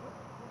left.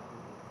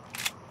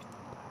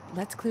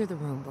 Let's clear the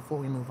room before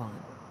we move on.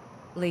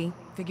 Lee,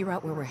 figure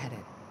out where we're headed.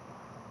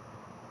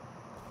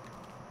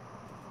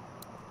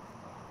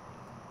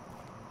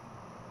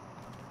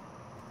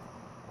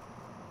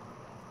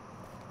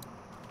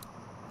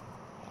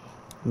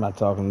 I'm not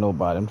talking to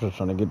nobody. I'm just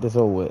trying to get this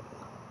over with.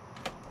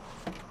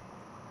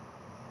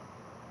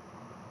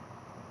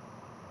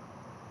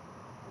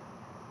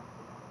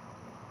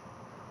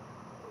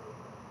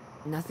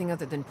 Nothing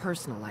other than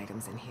personal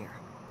items in here.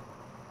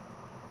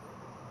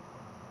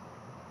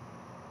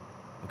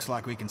 Looks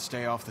like we can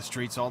stay off the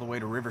streets all the way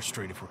to River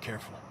Street if we're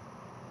careful.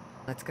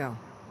 Let's go.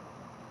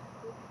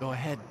 Go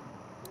ahead.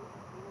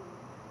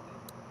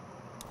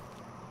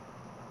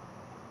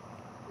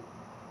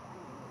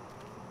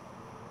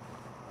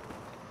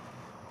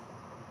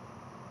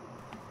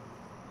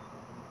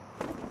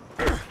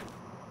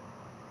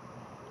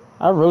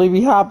 I really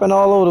be hopping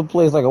all over the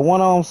place like a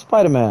one-armed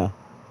Spider-Man.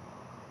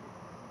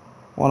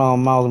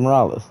 One-armed Miles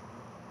Morales.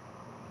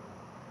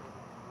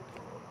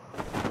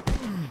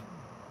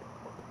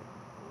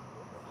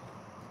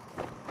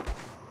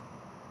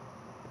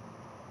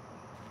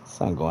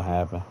 This ain't gonna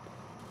happen.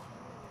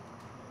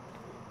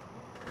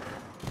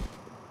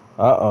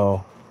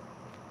 Uh-oh.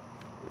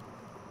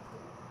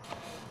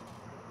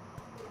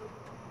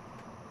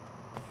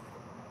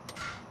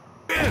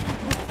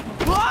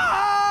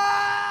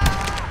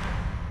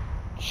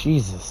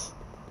 Jesus.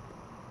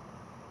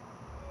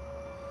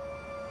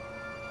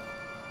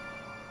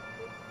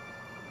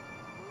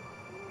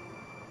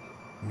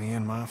 Me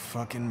and my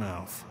fucking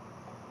mouth.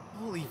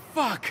 Holy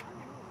fuck!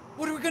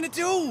 What are we gonna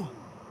do?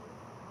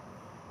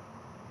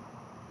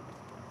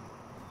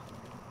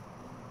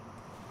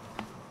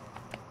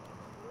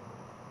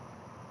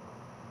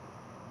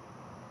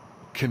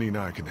 Kenny and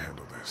I can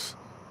handle this.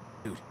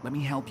 Dude, let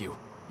me help you.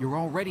 You're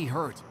already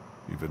hurt.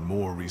 Even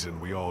more reason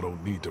we all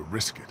don't need to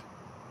risk it.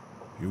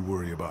 You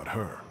worry about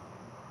her.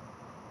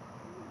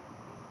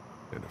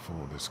 And if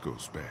all this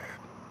goes bad,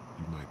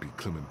 you might be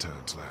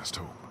Clementine's last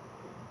hope.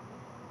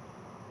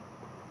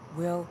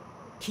 We'll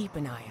keep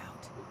an eye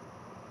out.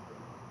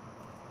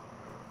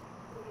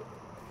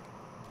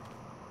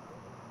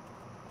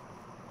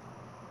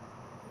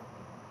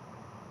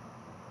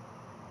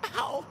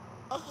 Ow!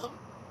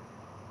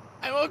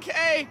 I'm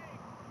okay!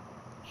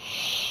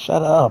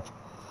 Shut up.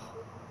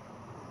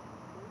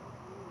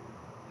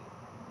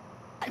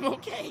 I'm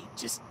okay.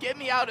 Just get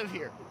me out of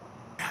here.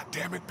 God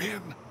damn it,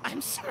 Ben. I'm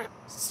sorry.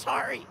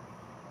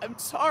 I'm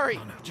sorry.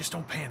 No, just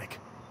don't panic.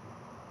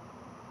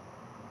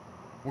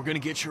 We're gonna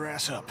get your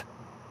ass up.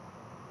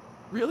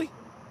 Really?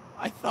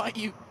 I thought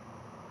you...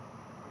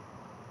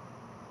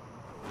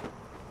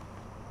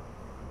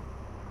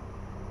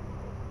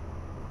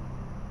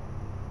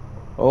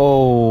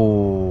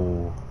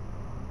 Oh.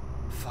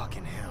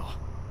 Fucking hell.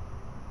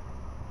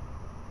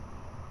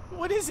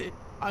 What is it?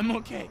 I'm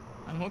okay.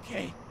 I'm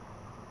okay.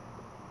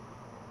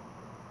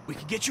 We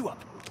can get you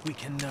up. We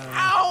can,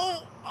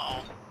 Ow!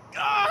 Oh,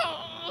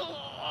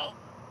 God!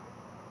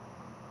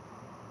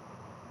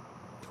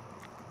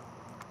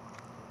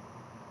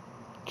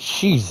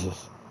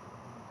 Jesus.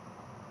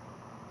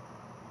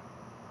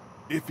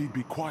 If he'd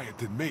be quiet,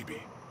 then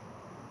maybe.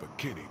 But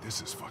Kenny,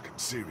 this is fucking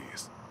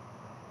serious.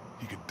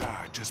 He could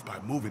die just by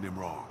moving him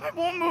wrong. I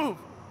won't move.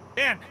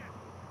 In.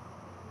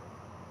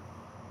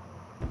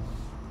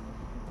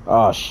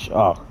 Oh,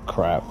 oh,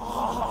 crap.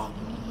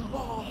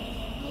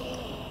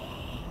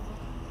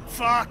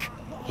 Fuck!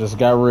 Just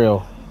got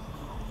real.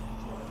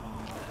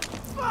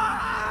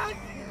 Fuck!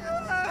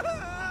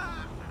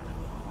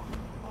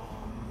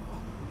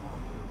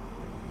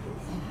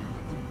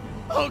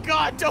 Oh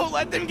God, don't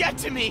let them get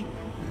to me!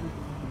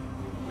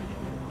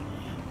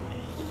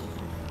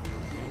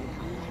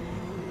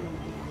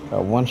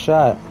 Got one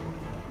shot.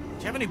 Do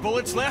you have any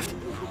bullets left?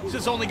 This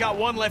has only got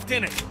one left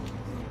in it.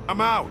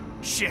 I'm out.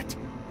 Shit.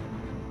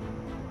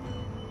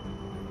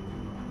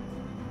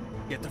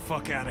 Get the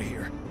fuck out of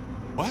here.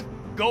 What?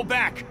 Go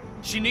back.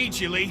 She needs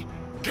you, Lee.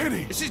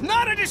 Kenny! This is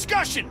not a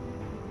discussion!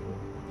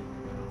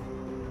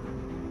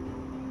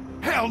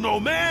 Hell no,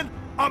 man!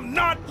 I'm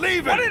not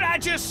leaving! What did I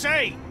just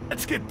say?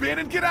 Let's get Ben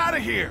and get out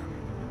of here!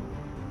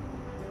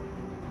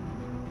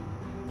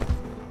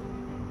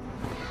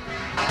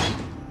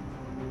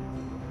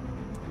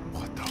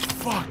 What the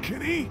fuck,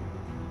 Kenny?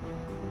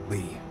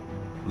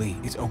 Lee,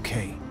 it's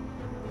okay.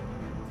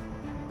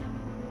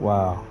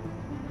 Wow.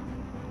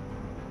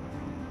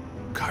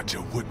 God,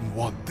 you wouldn't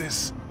want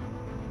this.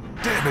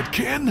 Damn it,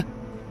 Ken!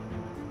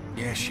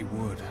 Yeah, she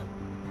would.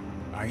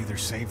 I either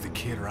save the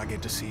kid or I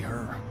get to see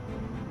her.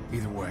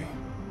 Either way.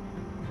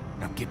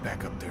 Now get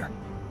back up there.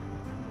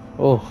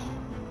 Oh.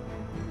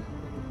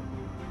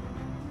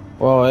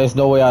 Well, there's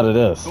no way out of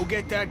this. Go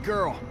get that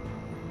girl.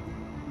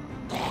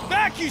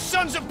 Back, you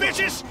sons of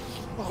bitches!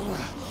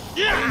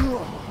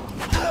 Yeah!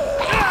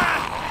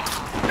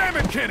 Damn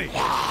it, Kenny!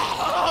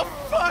 Oh,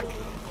 fuck!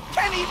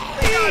 Kenny,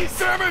 please!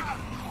 God damn it!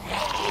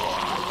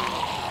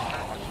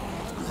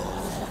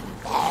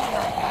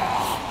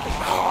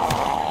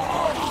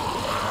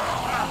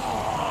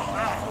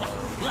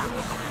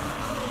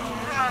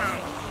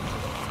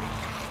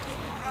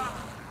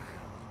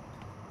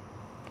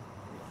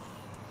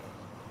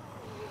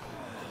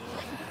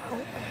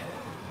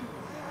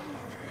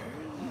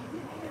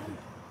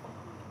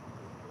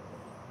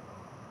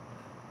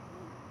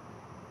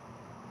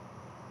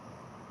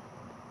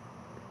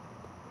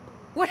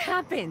 What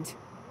happened?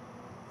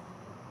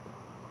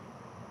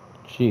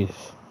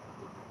 Jeez.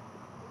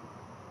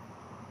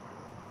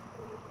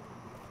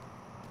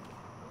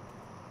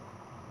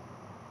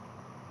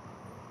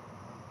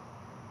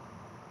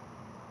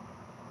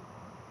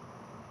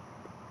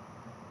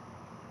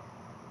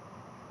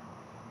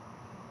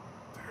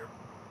 They're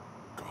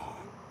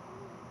gone.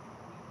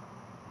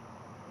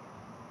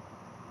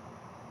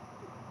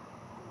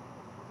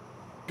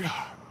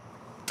 God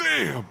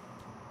damn!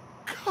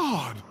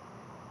 God!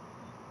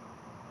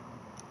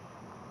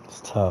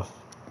 It's tough.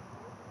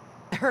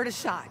 I heard a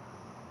shot.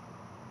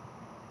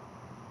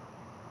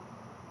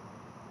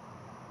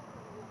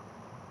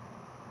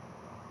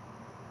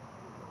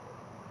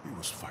 He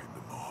was fighting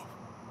them off.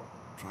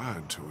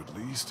 Trying to, at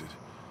least.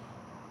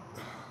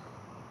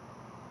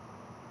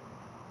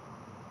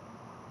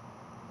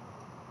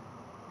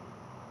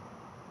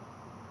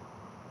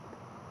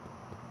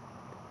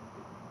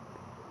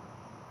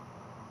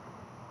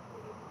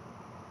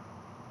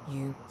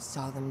 You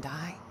saw them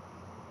die?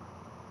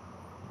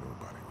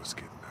 Nobody was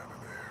getting out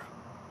of there.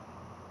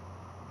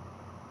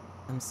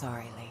 I'm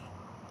sorry, Lee.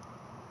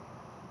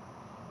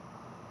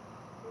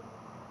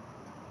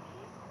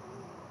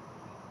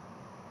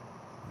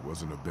 He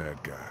wasn't a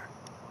bad guy.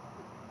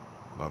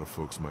 A lot of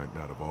folks might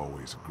not have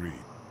always agreed.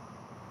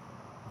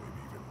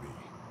 Maybe even me.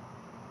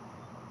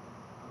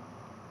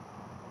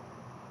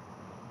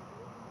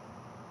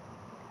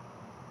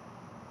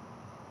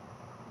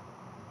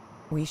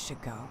 We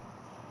should go.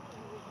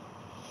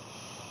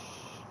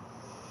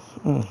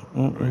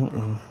 Right behind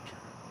you.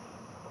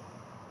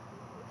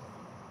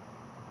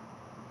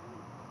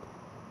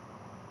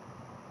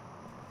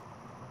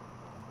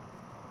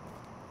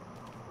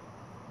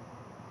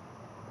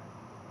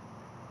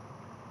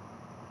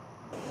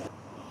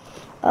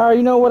 All right,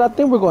 you know what? I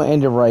think we're going to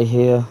end it right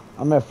here.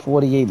 I'm at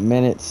 48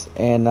 minutes,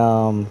 and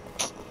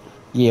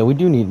yeah, we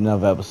do need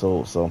another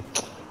episode, so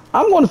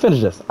I'm going to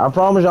finish this. I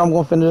promise you I'm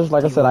going to finish this.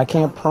 Like I said, I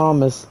can't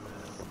promise.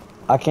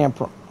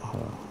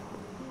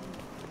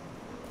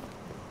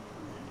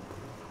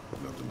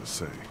 Nothing to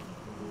say.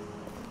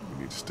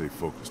 We need to stay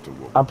focused on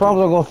what I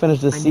promise I'm going to finish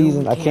this I know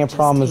season. we I can't can't just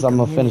promise take I'm a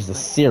going to finish minute, the but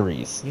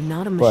series. You're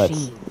not a But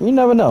machine. you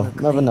never know.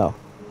 Look, Never Lee, know.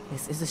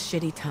 This is a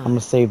shitty time. I'm going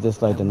to save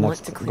this like I the want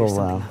next to clear go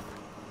something round. up.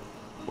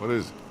 What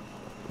is it?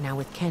 Now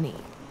with Kenny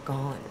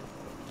gone,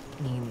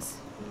 means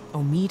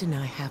Omid and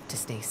I have to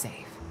stay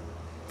safe.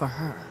 For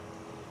her.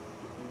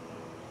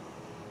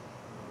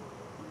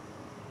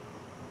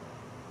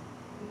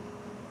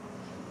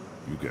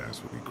 You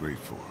guys would be great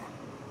for her.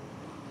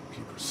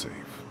 Keep her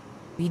safe.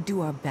 We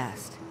do our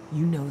best.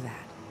 You know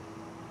that.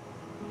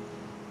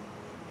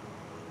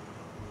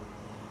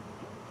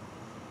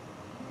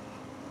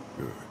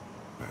 Good.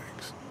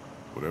 Thanks.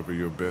 Whatever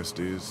your best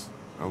is,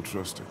 I'll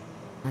trust it.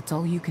 That's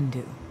all you can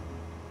do.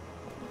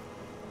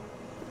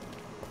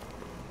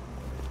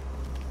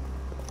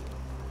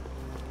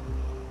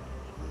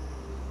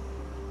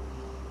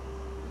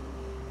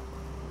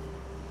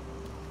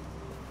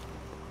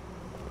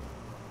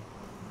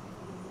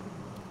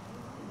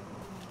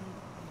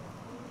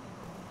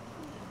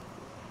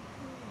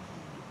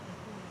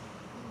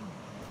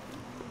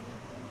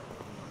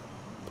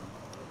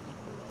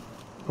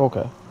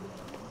 Okay.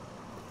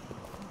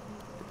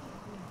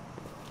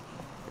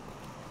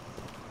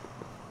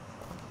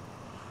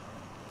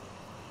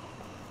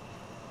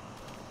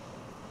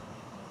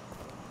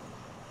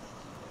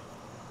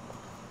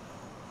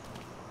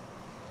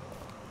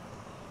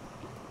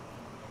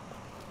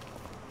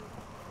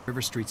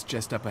 River Street's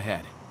just up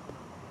ahead.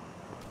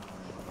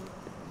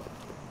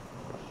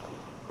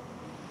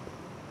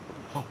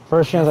 Oh,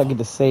 First chance I careful. get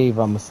to save,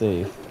 I'ma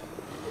save.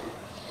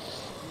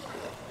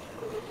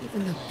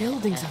 Even the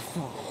buildings are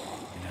full.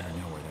 You never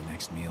know where the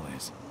next meal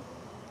is.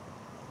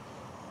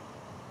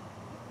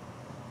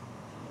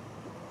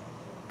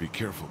 Be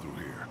careful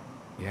through here.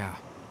 Yeah,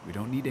 we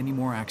don't need any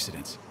more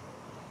accidents.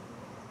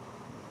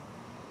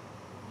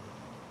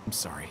 I'm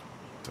sorry.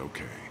 It's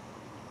okay.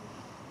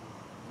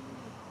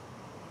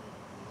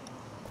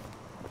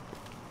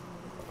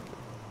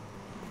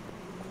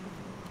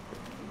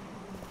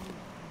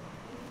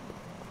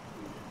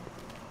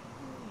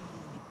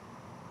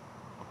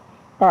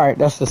 Alright,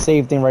 that's the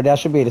save thing right there. I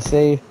should be able to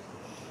save.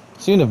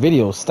 Soon the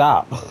video will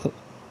stop.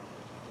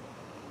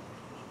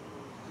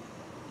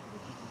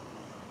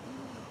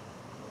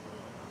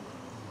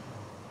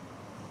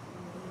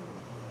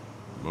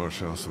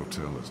 Marshall's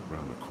Hotel is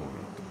around the corner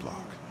of the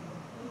block.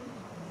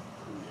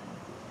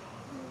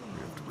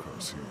 We have to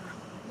cross here.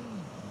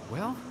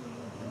 Well,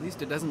 at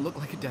least it doesn't look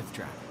like a death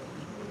trap.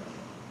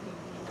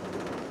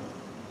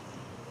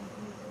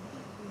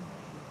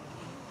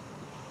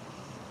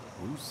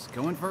 Who's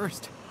going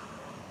first?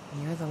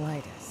 You're the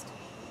lightest.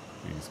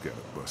 He's got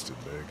a busted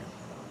leg,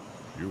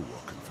 and you're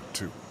walking for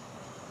two.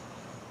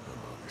 I'm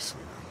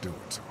obviously not doing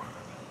so hot.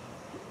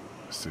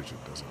 Decision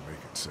doesn't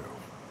make itself.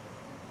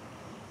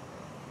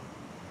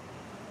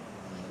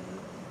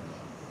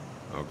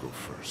 I'll go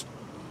first,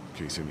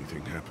 in case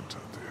anything happens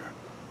out there.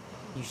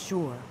 You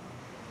sure?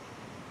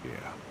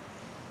 Yeah.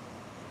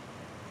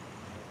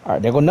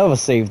 Alright, there go another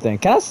save thing.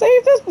 Can I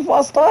save this before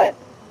I start?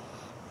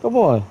 Come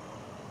on.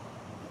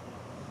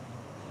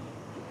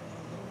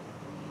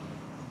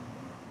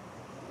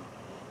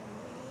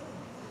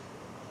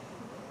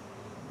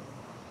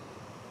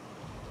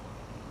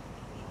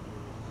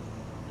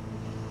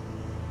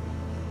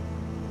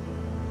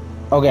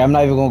 Okay, I'm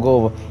not even gonna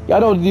go over. Y'all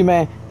know what to do,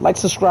 man. Like,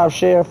 subscribe,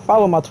 share,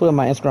 follow my Twitter,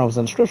 my Instagram is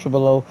in the description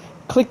below.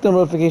 Click the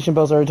notification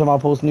bells every time I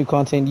post new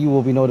content. You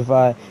will be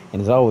notified.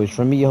 And as always,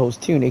 from me, your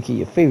host, Tune, aka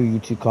your favorite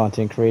YouTube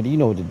content creator, you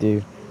know what to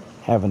do.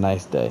 Have a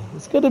nice day.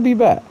 It's good to be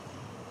back.